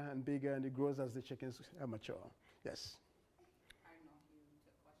bigger and bigger, and it grows as the chickens mature. Yes? I don't know if you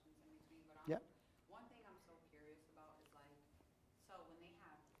took questions in between, but Yeah. one thing I'm so curious about is like, so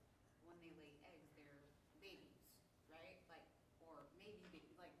when they lay eggs, they're babies, right? Like, or maybe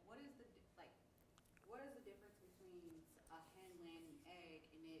like, what is the difference between a hen laying an egg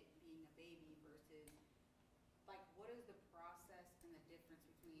and it being a baby versus, like, what is the process and the difference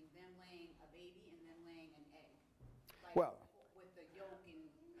between them laying a baby and them laying an egg? Like, Well, with the yolk and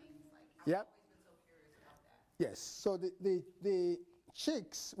things, like, Yep. I've always been so curious about that. Yes, so the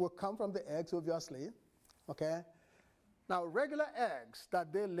chicks will come from the eggs, obviously, okay? Now, regular eggs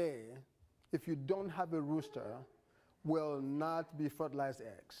that they lay, if you don't have a rooster, will not be fertilized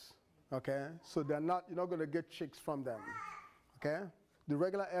eggs, okay? So you're not going to get chicks from them, okay? The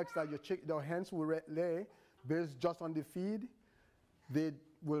regular eggs that your hens will lay, based just on the feed, they're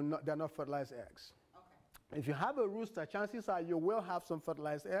not fertilized eggs. Okay. If you have a rooster, chances are you will have some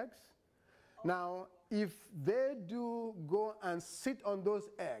fertilized eggs. Now, if they do go and sit on those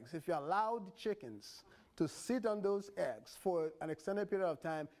eggs, if you allow the chickens to sit on those eggs for an extended period of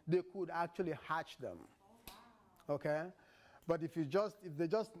time, they could actually hatch them. Okay? But if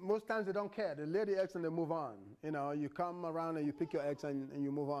most times they don't care. They lay the eggs and they move on. You come around and you pick your eggs and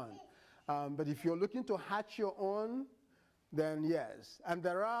you move on. But if you're looking to hatch your own, then yes. And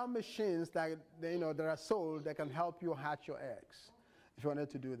there are machines that are sold that can help you hatch your eggs if you wanted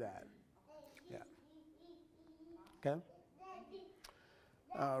to do that. Yeah. Okay?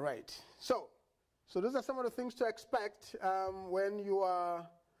 All right. So those are some of the things to expect when you are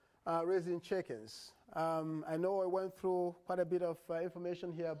raising chickens. I know I went through quite a bit of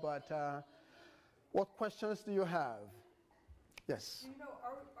information here, but what questions do you have? Yes? Do you know,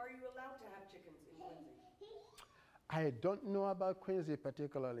 are you allowed to have chickens in Quincy? I don't know about Quincy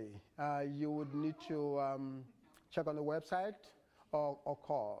particularly. You would need to check on the website or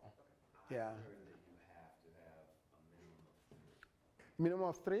call. Yeah. I heard that you have to have a minimum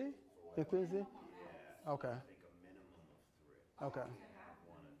of 3. Minimum of 3 in Quincy? Yeah. Okay. I think a minimum of 3. Okay. You can have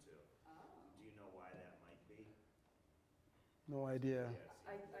 1 or 2. Do you know why that might be? No idea. Yes.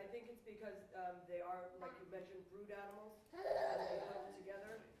 I think it's because they are, like you mentioned, brood animals. and they huddle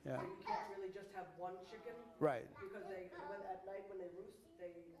together. Yeah. So you can't really just have one chicken. Right. Because at night when they roost,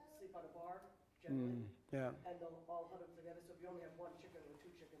 they sleep on a bar generally. Yeah. And they'll all huddle together. So if you only have one chicken or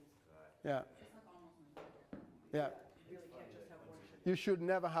two chickens, Yeah. It's like almost like Yeah. you really can't just have one chicken. You should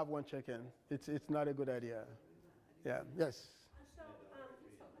never have one chicken. It's not a good idea. Yeah. Yes. So,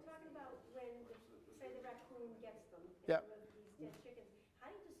 talking about when, say the raccoon gets them, Yeah. and these dead chickens, how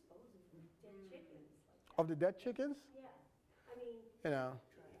do you dispose of dead chickens? Of the dead chickens, Yeah, I mean, you know,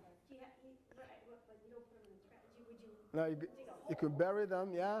 do you have, but you don't put them in the trash, would you no, dig a hole? you could bury them.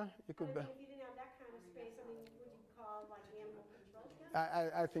 Yeah, you But could. I mean, if you didn't have that kind of space, I mean, would you call like animal control?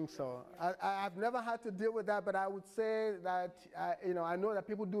 I think so. I've never had to deal with that, but I would say that, I know that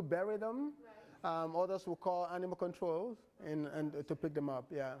people do bury them. Right. Others will call animal control and to pick them up,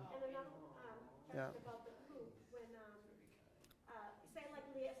 yeah. And another, Yeah. question about the coop, when, say like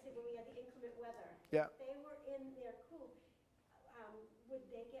yesterday when we had the inclement weather. Yeah. If they were in their coop, would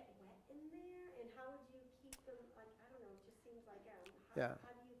they get wet in there? And how would you keep them, like, I don't know, it just seems like, Yeah.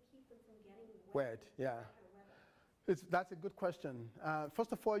 how do you keep them from getting Wet, yeah. in that kind of weather? That's a good question.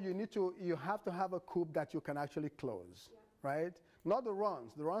 First of all, you have to have a coop that you can actually close, right? Not the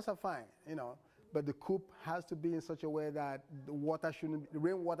runs. The runs are fine, but the coop has to be in such a way that the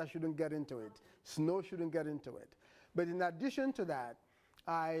rainwater shouldn't get into it. Snow shouldn't get into it. But in addition to that,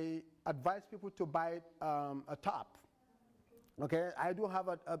 I advise people to buy a top. Okay, I do have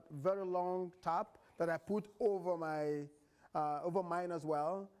a very long top that I put over mine as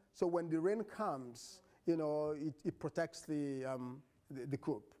well. So when the rain comes, it protects the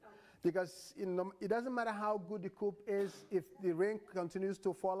coop. Because it doesn't matter how good the coop is, if the rain continues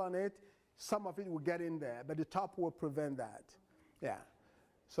to fall on it, some of it will get in there, but the top will prevent that. Yeah.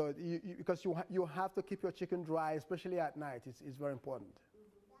 So because you have to keep your chicken dry, especially at night, it's very important.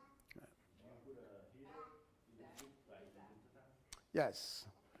 Yes.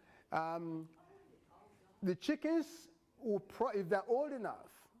 The chickens, if they're old enough,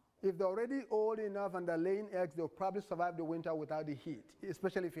 if they're already old enough and they're laying eggs, they'll probably survive the winter without the heat,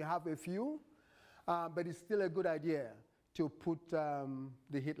 especially if you have a few. But it's still a good idea to put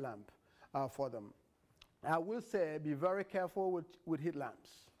the heat lamp for them. I will say be very careful with heat lamps.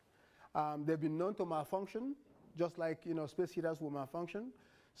 They've been known to malfunction, just like space heaters will malfunction.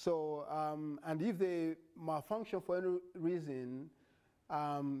 So, and if they malfunction for any reason,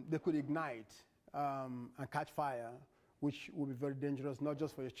 they could ignite and catch fire, which will be very dangerous, not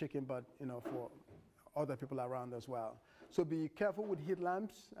just for your chicken, but for other people around as well. So be careful with heat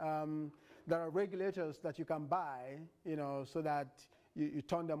lamps. There are regulators that you can buy, so that you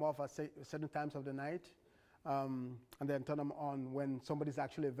turn them off at certain times of the night, and then turn them on when somebody's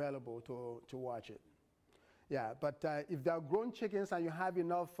actually available to watch it. Yeah, but if they're grown chickens and you have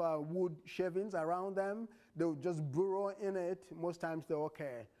enough wood shavings around them, they'll just burrow in it. Most times they're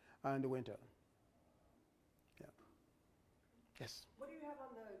okay in the winter. Yeah. Yes? What do you have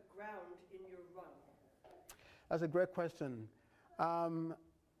on the ground in your run? That's a great question.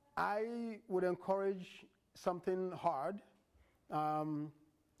 I would encourage something hard.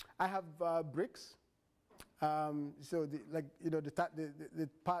 I have bricks. So the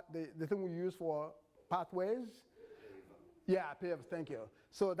thing we use for pathways. Yeah, pavers, thank you.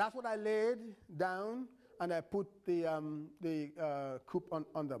 So that's what I laid down, and I put the coop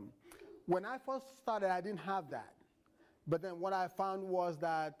on them. When I first started, I didn't have that. But then what I found was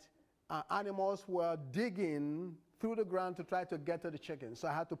that animals were digging through the ground to try to get to the chickens. So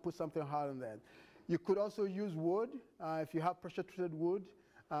I had to put something hard on that. You could also use wood. If you have pressure-treated wood,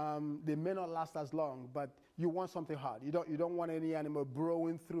 they may not last as long, but you want something hard. You don't want any animal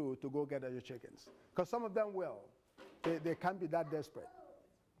burrowing through to go get at your chickens. Because some of them will. They can't be that desperate.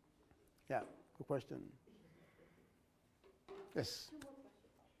 Yeah, good question. Yes? Two more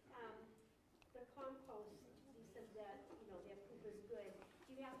questions. The compost, you said that, their poop is good.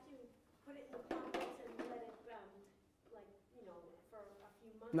 Do you have to put it in the compost and let it, for a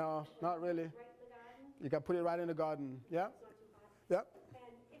few months? No, not really. Right in the garden? You can put it right in the garden. Yeah? It's not too hot? Yep.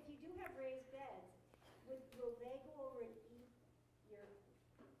 And if you do have raised beds, will they go over and eat your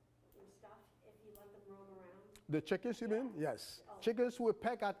stuff if you let them roam around? The chickens, you mean? Yes. Oh. Chickens will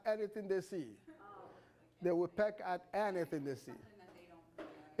peck at anything they see. Oh, They will peck at anything they see, something that they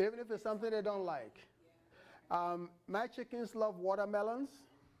don't. even if it's something they don't like. My chickens love watermelons.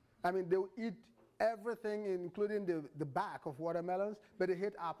 I mean, they'll eat everything, including the back of watermelons, but they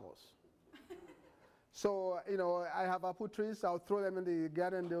hate apples. So, I have apple trees. I'll throw them in the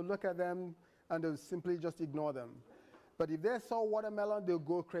garden. They'll look at them, and they'll simply just ignore them. But if they saw watermelon, they'll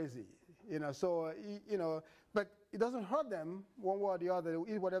go crazy. But it doesn't hurt them one way or the other. They'll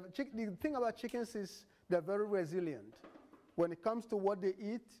eat whatever. The thing about chickens is they're very resilient. when it comes to what they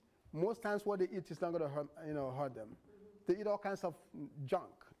eat, most times what they eat is not going to hurt them. They eat all kinds of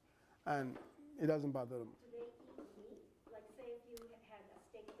junk, and it doesn't bother them. Do they eat meat? Like, say if you had a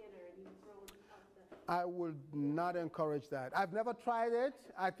steak dinner and you throw out the... I would not encourage that. I've never tried it.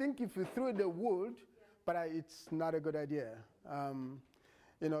 I think if you threw it, they would, but it's not a good idea.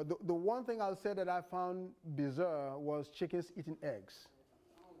 The one thing I'll say that I found bizarre was chickens eating eggs.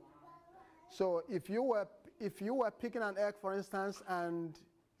 So if you were picking an egg, for instance, and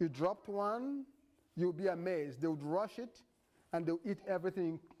you dropped one, you'll be amazed. They would rush it, and they'll eat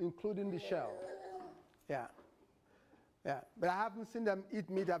everything, including the shell. Yeah. Yeah, but I haven't seen them eat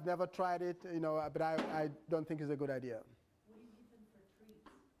meat. I've never tried it, but I don't think it's a good idea. What do you give them for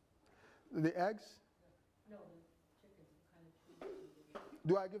treats? The eggs? No, the chickens, what kind of treats do you give them?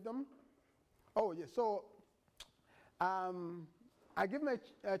 Do I give them? Oh, yes. So I give my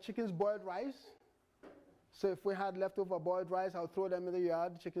chickens boiled rice. So if we had leftover boiled rice, I'll throw them in the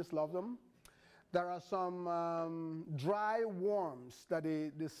yard. Chickens love them. There are some dry worms that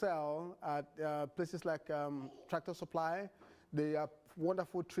they sell at places like Tractor Supply. They are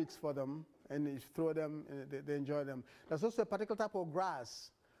wonderful treats for them, and you throw them, and they enjoy them. There's also a particular type of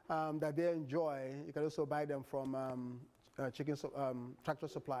grass that they enjoy. You can also buy them from Tractor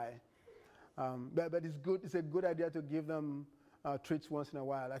Supply. But it's good. It's a good idea to give them treats once in a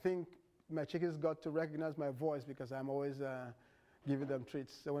while. I think my chickens got to recognize my voice because I'm always giving them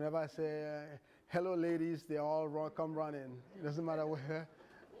treats. So whenever I say, hello ladies, they all come running. It doesn't matter where.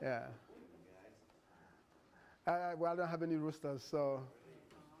 Yeah. Well, I don't have any roosters, so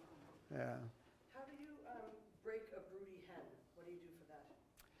yeah. How do you break a broody hen? What do you do for that?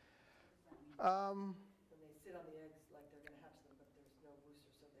 When they sit on the eggs like they're going to hatch them, but there's no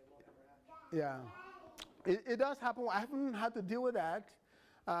rooster, so they won't ever hatch. Yeah. It does happen. I haven't had to deal with that,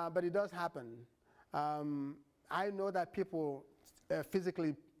 but it does happen. I know that people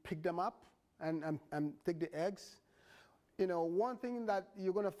physically pick them up and take the eggs. One thing that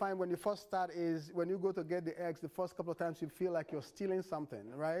you're going to find when you first start is when you go to get the eggs, the first couple of times you feel like you're stealing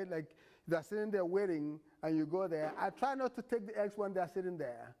something, right? Like they're sitting there waiting and you go there. I try not to take the eggs when they're sitting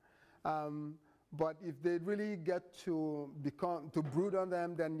there. But if they really get to brood on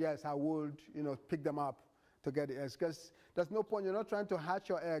them, then yes, I would, pick them up to get the eggs. Because there's no point, you're not trying to hatch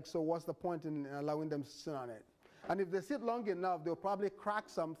your eggs, so what's the point in allowing them to sit on it? And if they sit long enough, they'll probably crack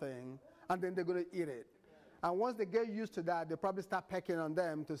something, and then they're going to eat it. And once they get used to that, they'll probably start pecking on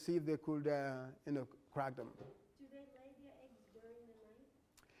them to see if they could, crack them. Do they lay their eggs during the night?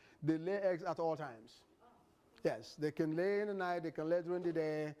 They lay eggs at all times. Yes, they can lay in the night, they can lay during the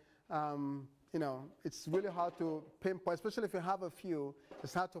day. It's really hard to pinpoint, especially if you have a few.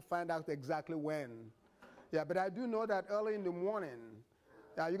 It's hard to find out exactly when. Yeah, but I do know that early in the morning,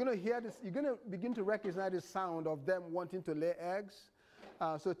 you're going to hear this, you're going to begin to recognize the sound of them wanting to lay eggs.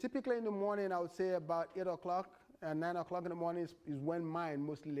 So typically in the morning, I would say about 8 o'clock and 9 o'clock in the morning is when mine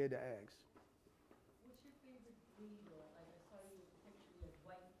mostly lay their eggs. What's your favorite breed? Or like I saw you with a picture of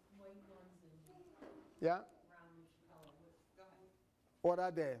white ones and Yeah? brownish color. Go ahead. What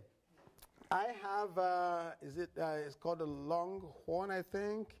are they? I have, it's called a Longhorn, I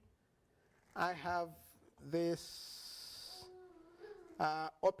think. I have this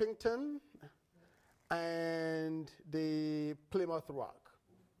Orpington and the Plymouth Rock.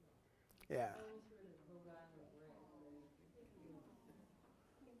 Yeah.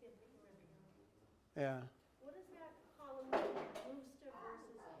 Yeah. What does that column mean? Rooster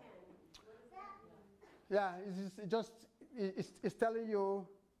versus hen? What does that mean? Yeah, it's telling you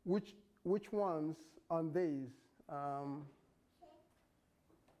which ones on these.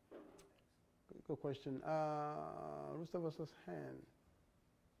 Good question. Rooster versus hen.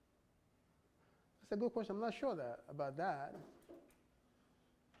 That's a good question. I'm not sure about that.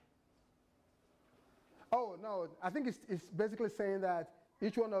 Oh, no. I think it's basically saying that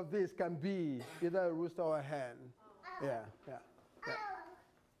each one of these can be either a rooster or a hen. Yeah.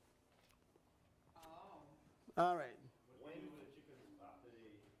 Oh. All right. When do the chickens, after they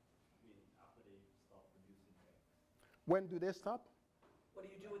stop producing eggs? When do they stop? What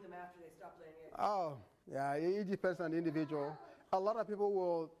do you do with them after they stop laying eggs? Oh, yeah, it depends on the individual. A lot of people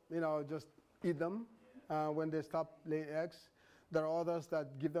will, just eat them when they stop laying eggs. There are others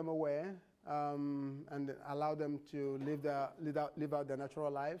that give them away and allow them to live out their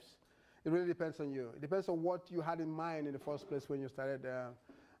natural lives. It really depends on you. It depends on what you had in mind in the first place when you started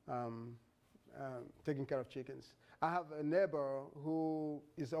taking care of chickens. I have a neighbor who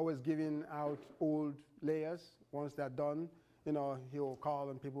is always giving out old layers. Once they're done, he'll call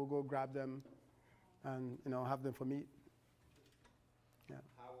and people will go grab them and, have them for meat. Yeah.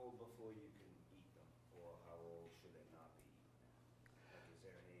 How old before you can eat them, or how old should it not be?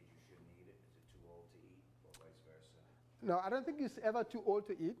 No, I don't think it's ever too old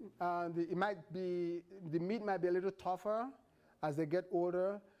to eat. It might be, the meat might be a little tougher as they get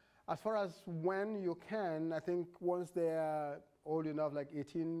older. As far as when you can, I think once they're old enough, like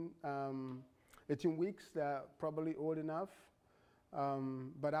 18 weeks, they're probably old enough.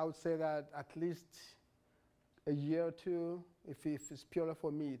 But I would say that at least a year or two, if it's purely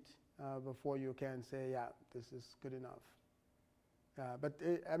for meat, before you can say, yeah, this is good enough. But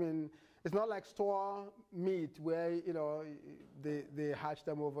I mean, it's not like store meat where, you know, they hatch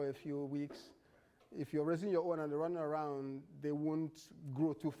them over a few weeks. If you're raising your own and they're running around, they won't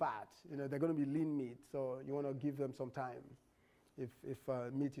grow too fat. You know, they're going to be lean meat, so you want to give them some time if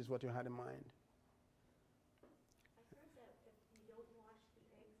meat is what you had in mind. I heard that if you don't wash the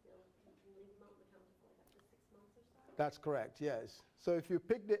eggs, you can leave them out in the counter for like up to 6 months or so. That's correct, yes. So if you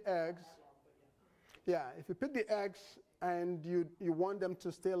pick the eggs, yeah, if you pick the eggs and you want them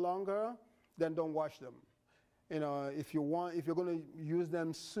to stay longer, then don't wash them. You know, if you're going to use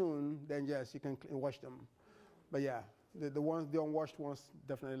them soon, then yes, you can wash them. But yeah, the unwashed ones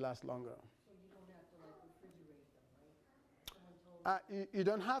definitely last longer. So you don't have to like refrigerate them, right? Someone told You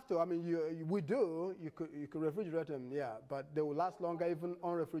don't have to. I mean, we do. You could refrigerate them, yeah, but they will last longer even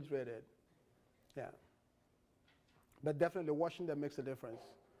unrefrigerated. Yeah. But definitely washing them makes a difference.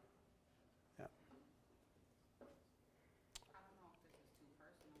 Yeah. I don't know if this is too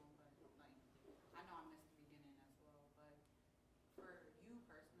personal, but like, I know I missed the beginning as well, but for you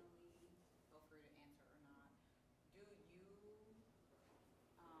personally, feel free to answer or not. Do you eat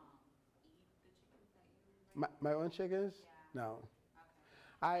the chickens that you raise? My own chickens? Yeah. No.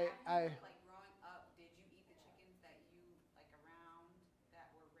 Okay. I Like growing up, did you eat the chickens that you like around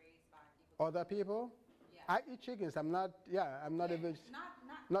that were raised by people? other people? Yeah. I eat chickens. I'm not a veg.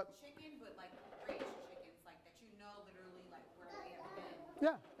 Not chicken, but like raised chickens, like that you know literally like where they have been.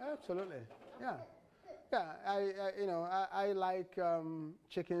 Yeah, absolutely. Yeah. Yeah, I like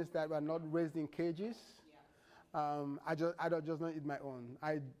chickens that were not raised in cages. Yeah. I just not eat my own.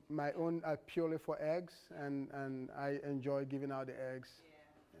 My own are purely for eggs, and I enjoy giving out the eggs.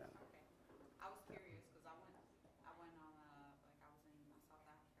 Yeah. Okay. I was curious because I went on like I was in South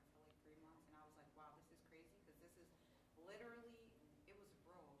Africa for like 3 months, and I was like, wow, this is crazy because this is literally, it was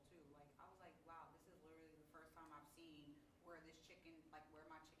rural too. Like I was like, wow, this is literally the first time I've seen where this chicken, like where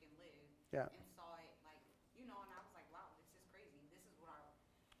my chicken lived, Yeah. and saw it like, you know, and I was like, wow, this is crazy. This is what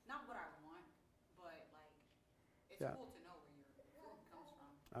not what I want, but like it's Yeah. cool to know where your food comes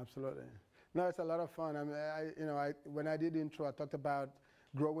from. Absolutely. No, it's a lot of fun. I mean, when I did the intro, I talked about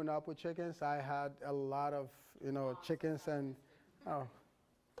growing up with chickens. I had a lot of, chickens and,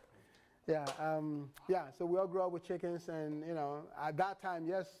 yeah. So we all grew up with chickens, and at that time,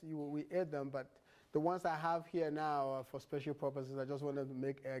 yes, we ate them, but the ones I have here now are for special purposes. I just wanted to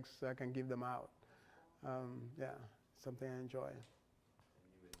make eggs so I can give them out. Yeah, something I enjoy. And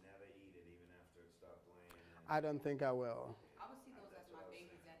you would never eat it even after it stopped laying. I don't think I will. I would see those as my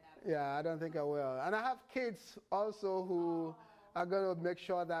babies at that point. Yeah, I don't think I will. And I have kids also who are going to make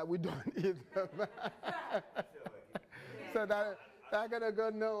sure that we don't eat them. So that they're going to go,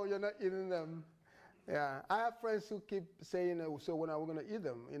 no, you're not eating them. Yeah, I have friends who keep saying, so when are we going to eat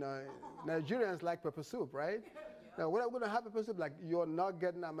them? Nigerians like pepper soup, right? Now, when are we going to have pepper soup? Like, you're not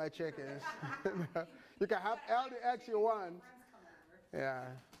getting at my chickens. You can have all the eggs you want. Yeah.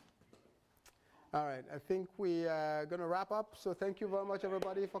 All right, I think we are going to wrap up. So thank you very much,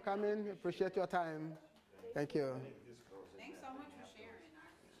 everybody, for coming. Appreciate your time. Thank you. Thanks so much for sharing.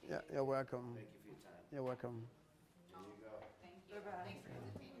 I appreciate Yeah, it. you're welcome. Thank you for your time. You're welcome. There you go. Thank you.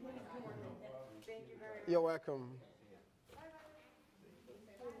 Thanks for entertaining my time. Thank you very much. You're welcome.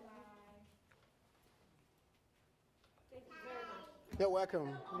 Thank you very much. You're welcome.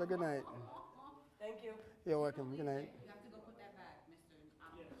 Have a good night. Thank you. You're welcome. Good night. You have to go put that back, Mr. Shoes.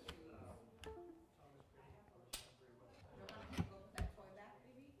 You're gonna go put that toy back,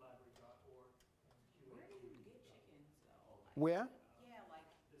 baby? Where do you get chickens though? Like, Where? yeah, like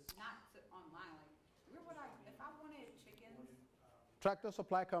not online. Like where would if I wanted chickens? Tractor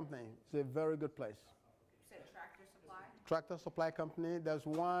Supply Company. It's a very good place. You said Tractor Supply. Tractor Supply Company. There's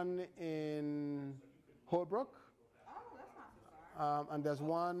one in Holbrook, Oh, that's not too far. and there's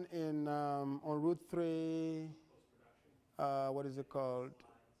one in on Route 3. What is it called?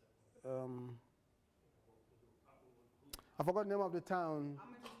 I forgot the name of the town, I'm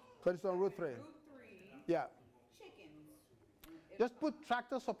gonna but it's on Route 3. Route 3 Yeah. chickens. And if Just put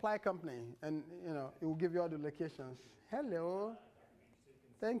Tractor Supply Company, and it will give you all the locations. Hello.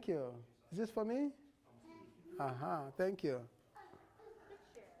 Thank you. Is this for me? Thank you.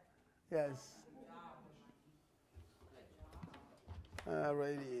 Yes.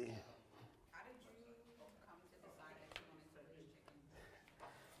 Alrighty. How did you come to decide that you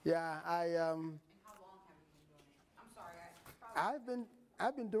Yeah, And how long have you been doing it? I'm sorry, I probably.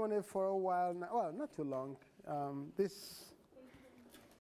 I've been doing it for a while now. Well, not too long. This